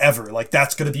player forever?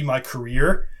 That's going to be my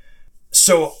career.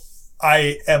 So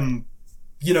I am,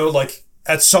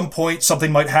 at some point something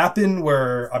might happen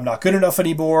where I'm not good enough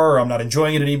anymore, or I'm not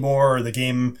enjoying it anymore, or the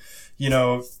game,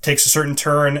 takes a certain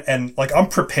turn, and I'm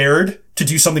prepared to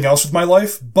do something else with my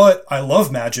life, but I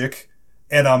love Magic,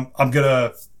 and I'm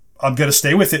gonna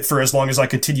stay with it for as long as I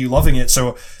continue loving it.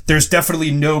 So there's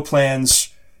definitely no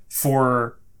plans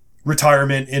for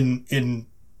retirement in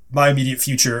my immediate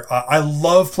future. I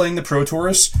love playing the Pro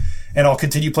Tours, and I'll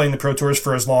continue playing the Pro Tours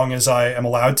for as long as I am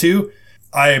allowed to.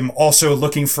 I'm also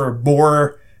looking for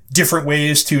more different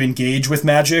ways to engage with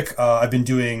Magic. I've been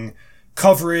doing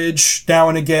coverage now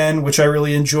and again, which I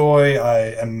really enjoy.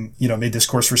 I am, made this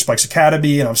course for Spikes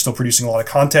Academy, and I'm still producing a lot of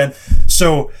content.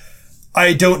 So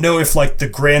I don't know if the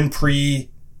Grand Prix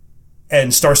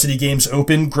and Star City Games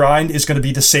Open grind is going to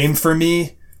be the same for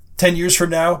me 10 years from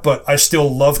now, but I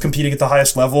still love competing at the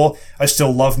highest level. I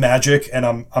still love Magic,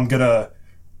 and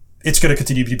it's going to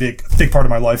continue to be a big part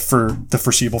of my life for the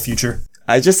foreseeable future.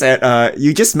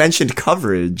 You just mentioned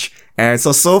coverage. And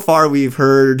so far we've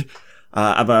heard,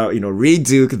 about, Reed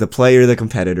Duke, the player, the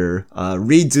competitor,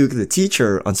 Reed Duke, the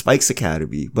teacher on Spikes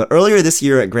Academy. But earlier this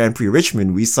year at Grand Prix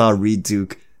Richmond, we saw Reed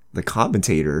Duke, the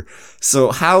commentator.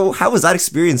 So how was that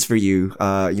experience for you?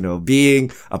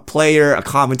 Being a player, a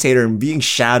commentator, and being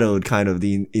shadowed kind of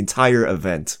the entire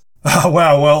event?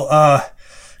 Wow. Well,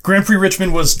 Grand Prix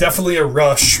Richmond was definitely a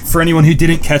rush. For anyone who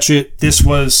didn't catch it, this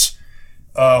was,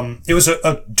 it was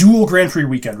a dual Grand Prix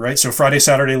weekend, right? So Friday,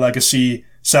 Saturday Legacy,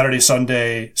 Saturday,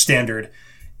 Sunday Standard.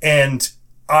 And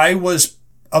I was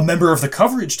a member of the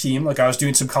coverage team. Like I was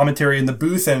doing some commentary in the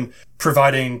booth and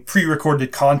providing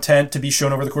pre-recorded content to be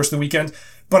shown over the course of the weekend.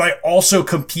 But I also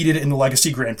competed in the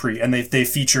Legacy Grand Prix, and they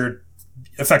featured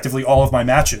effectively all of my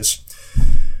matches.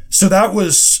 So that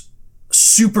was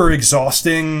super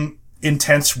exhausting,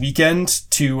 intense weekend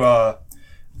to,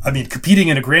 competing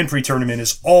in a Grand Prix tournament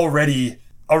is already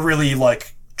a really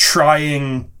like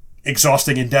trying,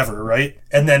 exhausting endeavor, right?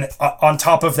 And then on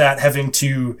top of that, having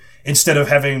to, instead of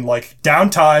having like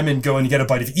downtime and going to get a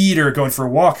bite of eat or going for a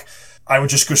walk, I would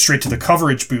just go straight to the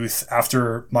coverage booth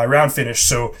after my round finished.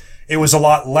 So it was a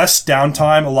lot less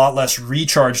downtime, a lot less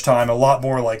recharge time, a lot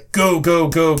more like go, go,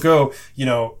 go, go,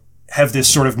 have this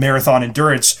sort of marathon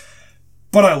endurance.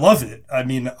 But I love it. I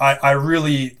mean, I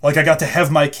really, like, I got to have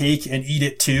my cake and eat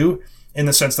it too, in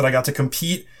the sense that I got to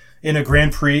compete in a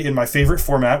Grand Prix in my favorite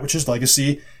format, which is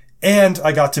Legacy. And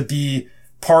I got to be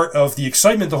part of the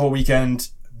excitement the whole weekend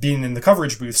being in the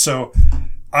coverage booth. So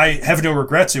I have no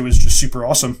regrets. It was just super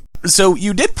awesome. So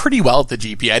you did pretty well at the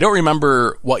GP. I don't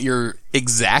remember what your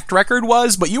exact record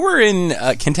was, but you were in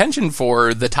contention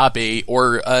for the top 8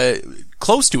 or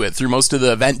close to it through most of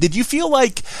the event. Did you feel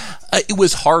like it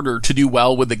was harder to do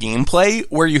well with the gameplay,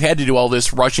 where you had to do all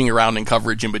this rushing around and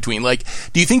coverage in between? Like,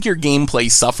 do you think your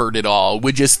gameplay suffered at all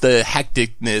with just the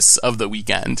hecticness of the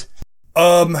weekend?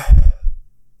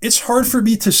 It's hard for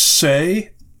me to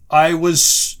say. I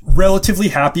was relatively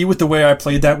happy with the way I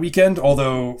played that weekend,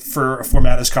 although for a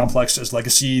format as complex as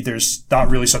Legacy, there's not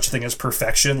really such a thing as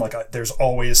perfection. Like, there's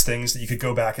always things that you could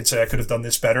go back and say, I could have done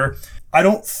this better. I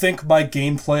don't think my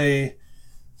gameplay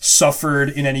suffered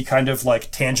in any kind of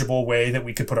like tangible way that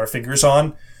we could put our fingers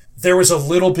on. There was a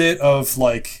little bit of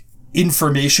like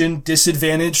information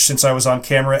disadvantage since I was on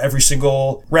camera every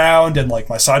single round and like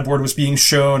my sideboard was being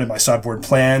shown and my sideboard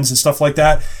plans and stuff like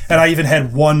that. And I even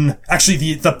had one,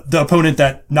 actually the opponent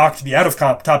that knocked me out of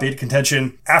top 8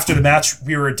 contention, after the match,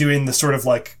 we were doing the sort of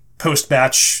like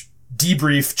post-match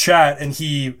debrief chat, and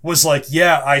he was like,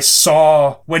 yeah, I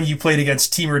saw when you played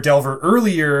against Teamer Delver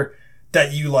earlier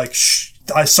that you like,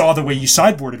 I saw the way you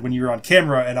sideboarded when you were on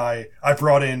camera, and I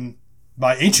brought in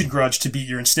my Ancient Grudge to beat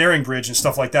your Ensnaring Bridge and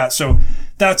stuff like that. So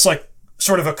that's like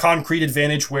sort of a concrete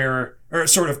advantage or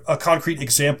sort of a concrete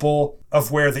example of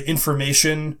where the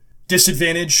information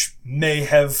disadvantage may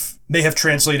have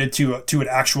translated to an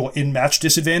actual in-match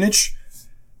disadvantage.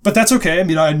 But that's okay. I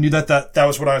mean, I knew that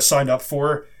was what I was signed up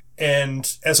for.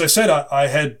 And as I said, I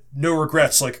had no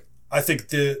regrets. Like, I think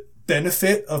the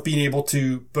benefit of being able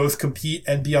to both compete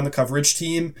and be on the coverage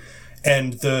team,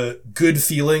 and the good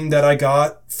feeling that I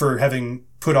got for having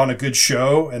put on a good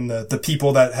show, and the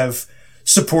people that have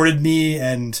supported me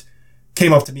and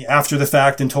came up to me after the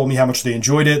fact and told me how much they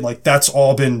enjoyed it, like, that's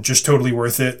all been just totally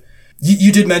worth it.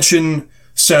 You did mention,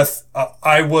 Seth,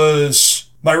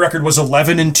 my record was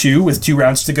 11-2 with 2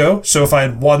 rounds to go. So if I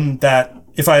had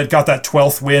got that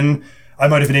 12th win, I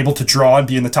might have been able to draw and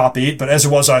be in the top 8. But as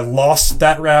it was, I lost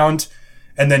that round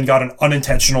and then got an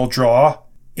unintentional draw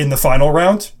in the final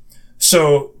round.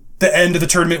 So the end of the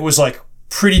tournament was like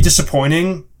pretty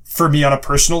disappointing for me on a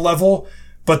personal level,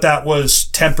 but that was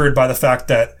tempered by the fact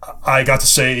that I got to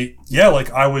say, yeah, like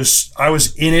I was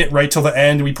in it right till the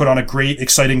end. We put on a great,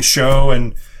 exciting show,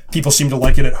 and people seemed to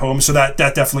like it at home. So that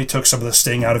definitely took some of the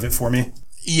sting out of it for me.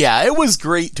 Yeah, it was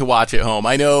great to watch at home.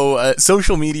 I know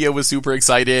social media was super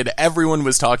excited. Everyone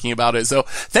was talking about it. So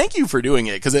thank you for doing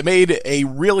it, because it made a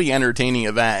really entertaining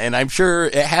event. And I'm sure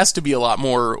it has to be a lot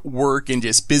more work and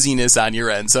just busyness on your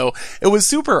end. So it was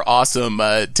super awesome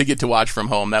to get to watch from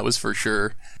home. That was for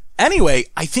sure. Anyway,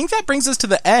 I think that brings us to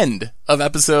the end of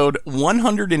episode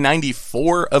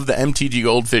 194 of the MTG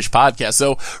Goldfish podcast.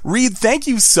 So, Reed, thank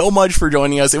you so much for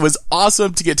joining us. It was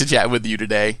awesome to get to chat with you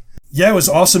today. Yeah, it was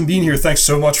awesome being here. Thanks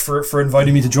so much for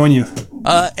inviting me to join you.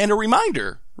 And a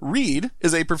reminder, Reed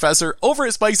is a professor over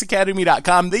at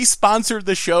spikesacademy.com. They sponsored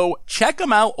the show. Check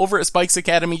them out over at Spikes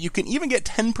Academy. You can even get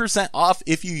 10% off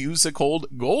if you use the code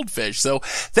GOLDFISH. So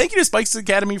thank you to Spikes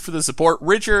Academy for the support.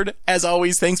 Richard, as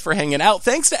always, thanks for hanging out.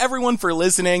 Thanks to everyone for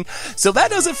listening. So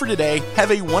that does it for today.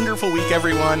 Have a wonderful week,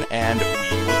 everyone, and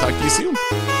we will talk to you soon.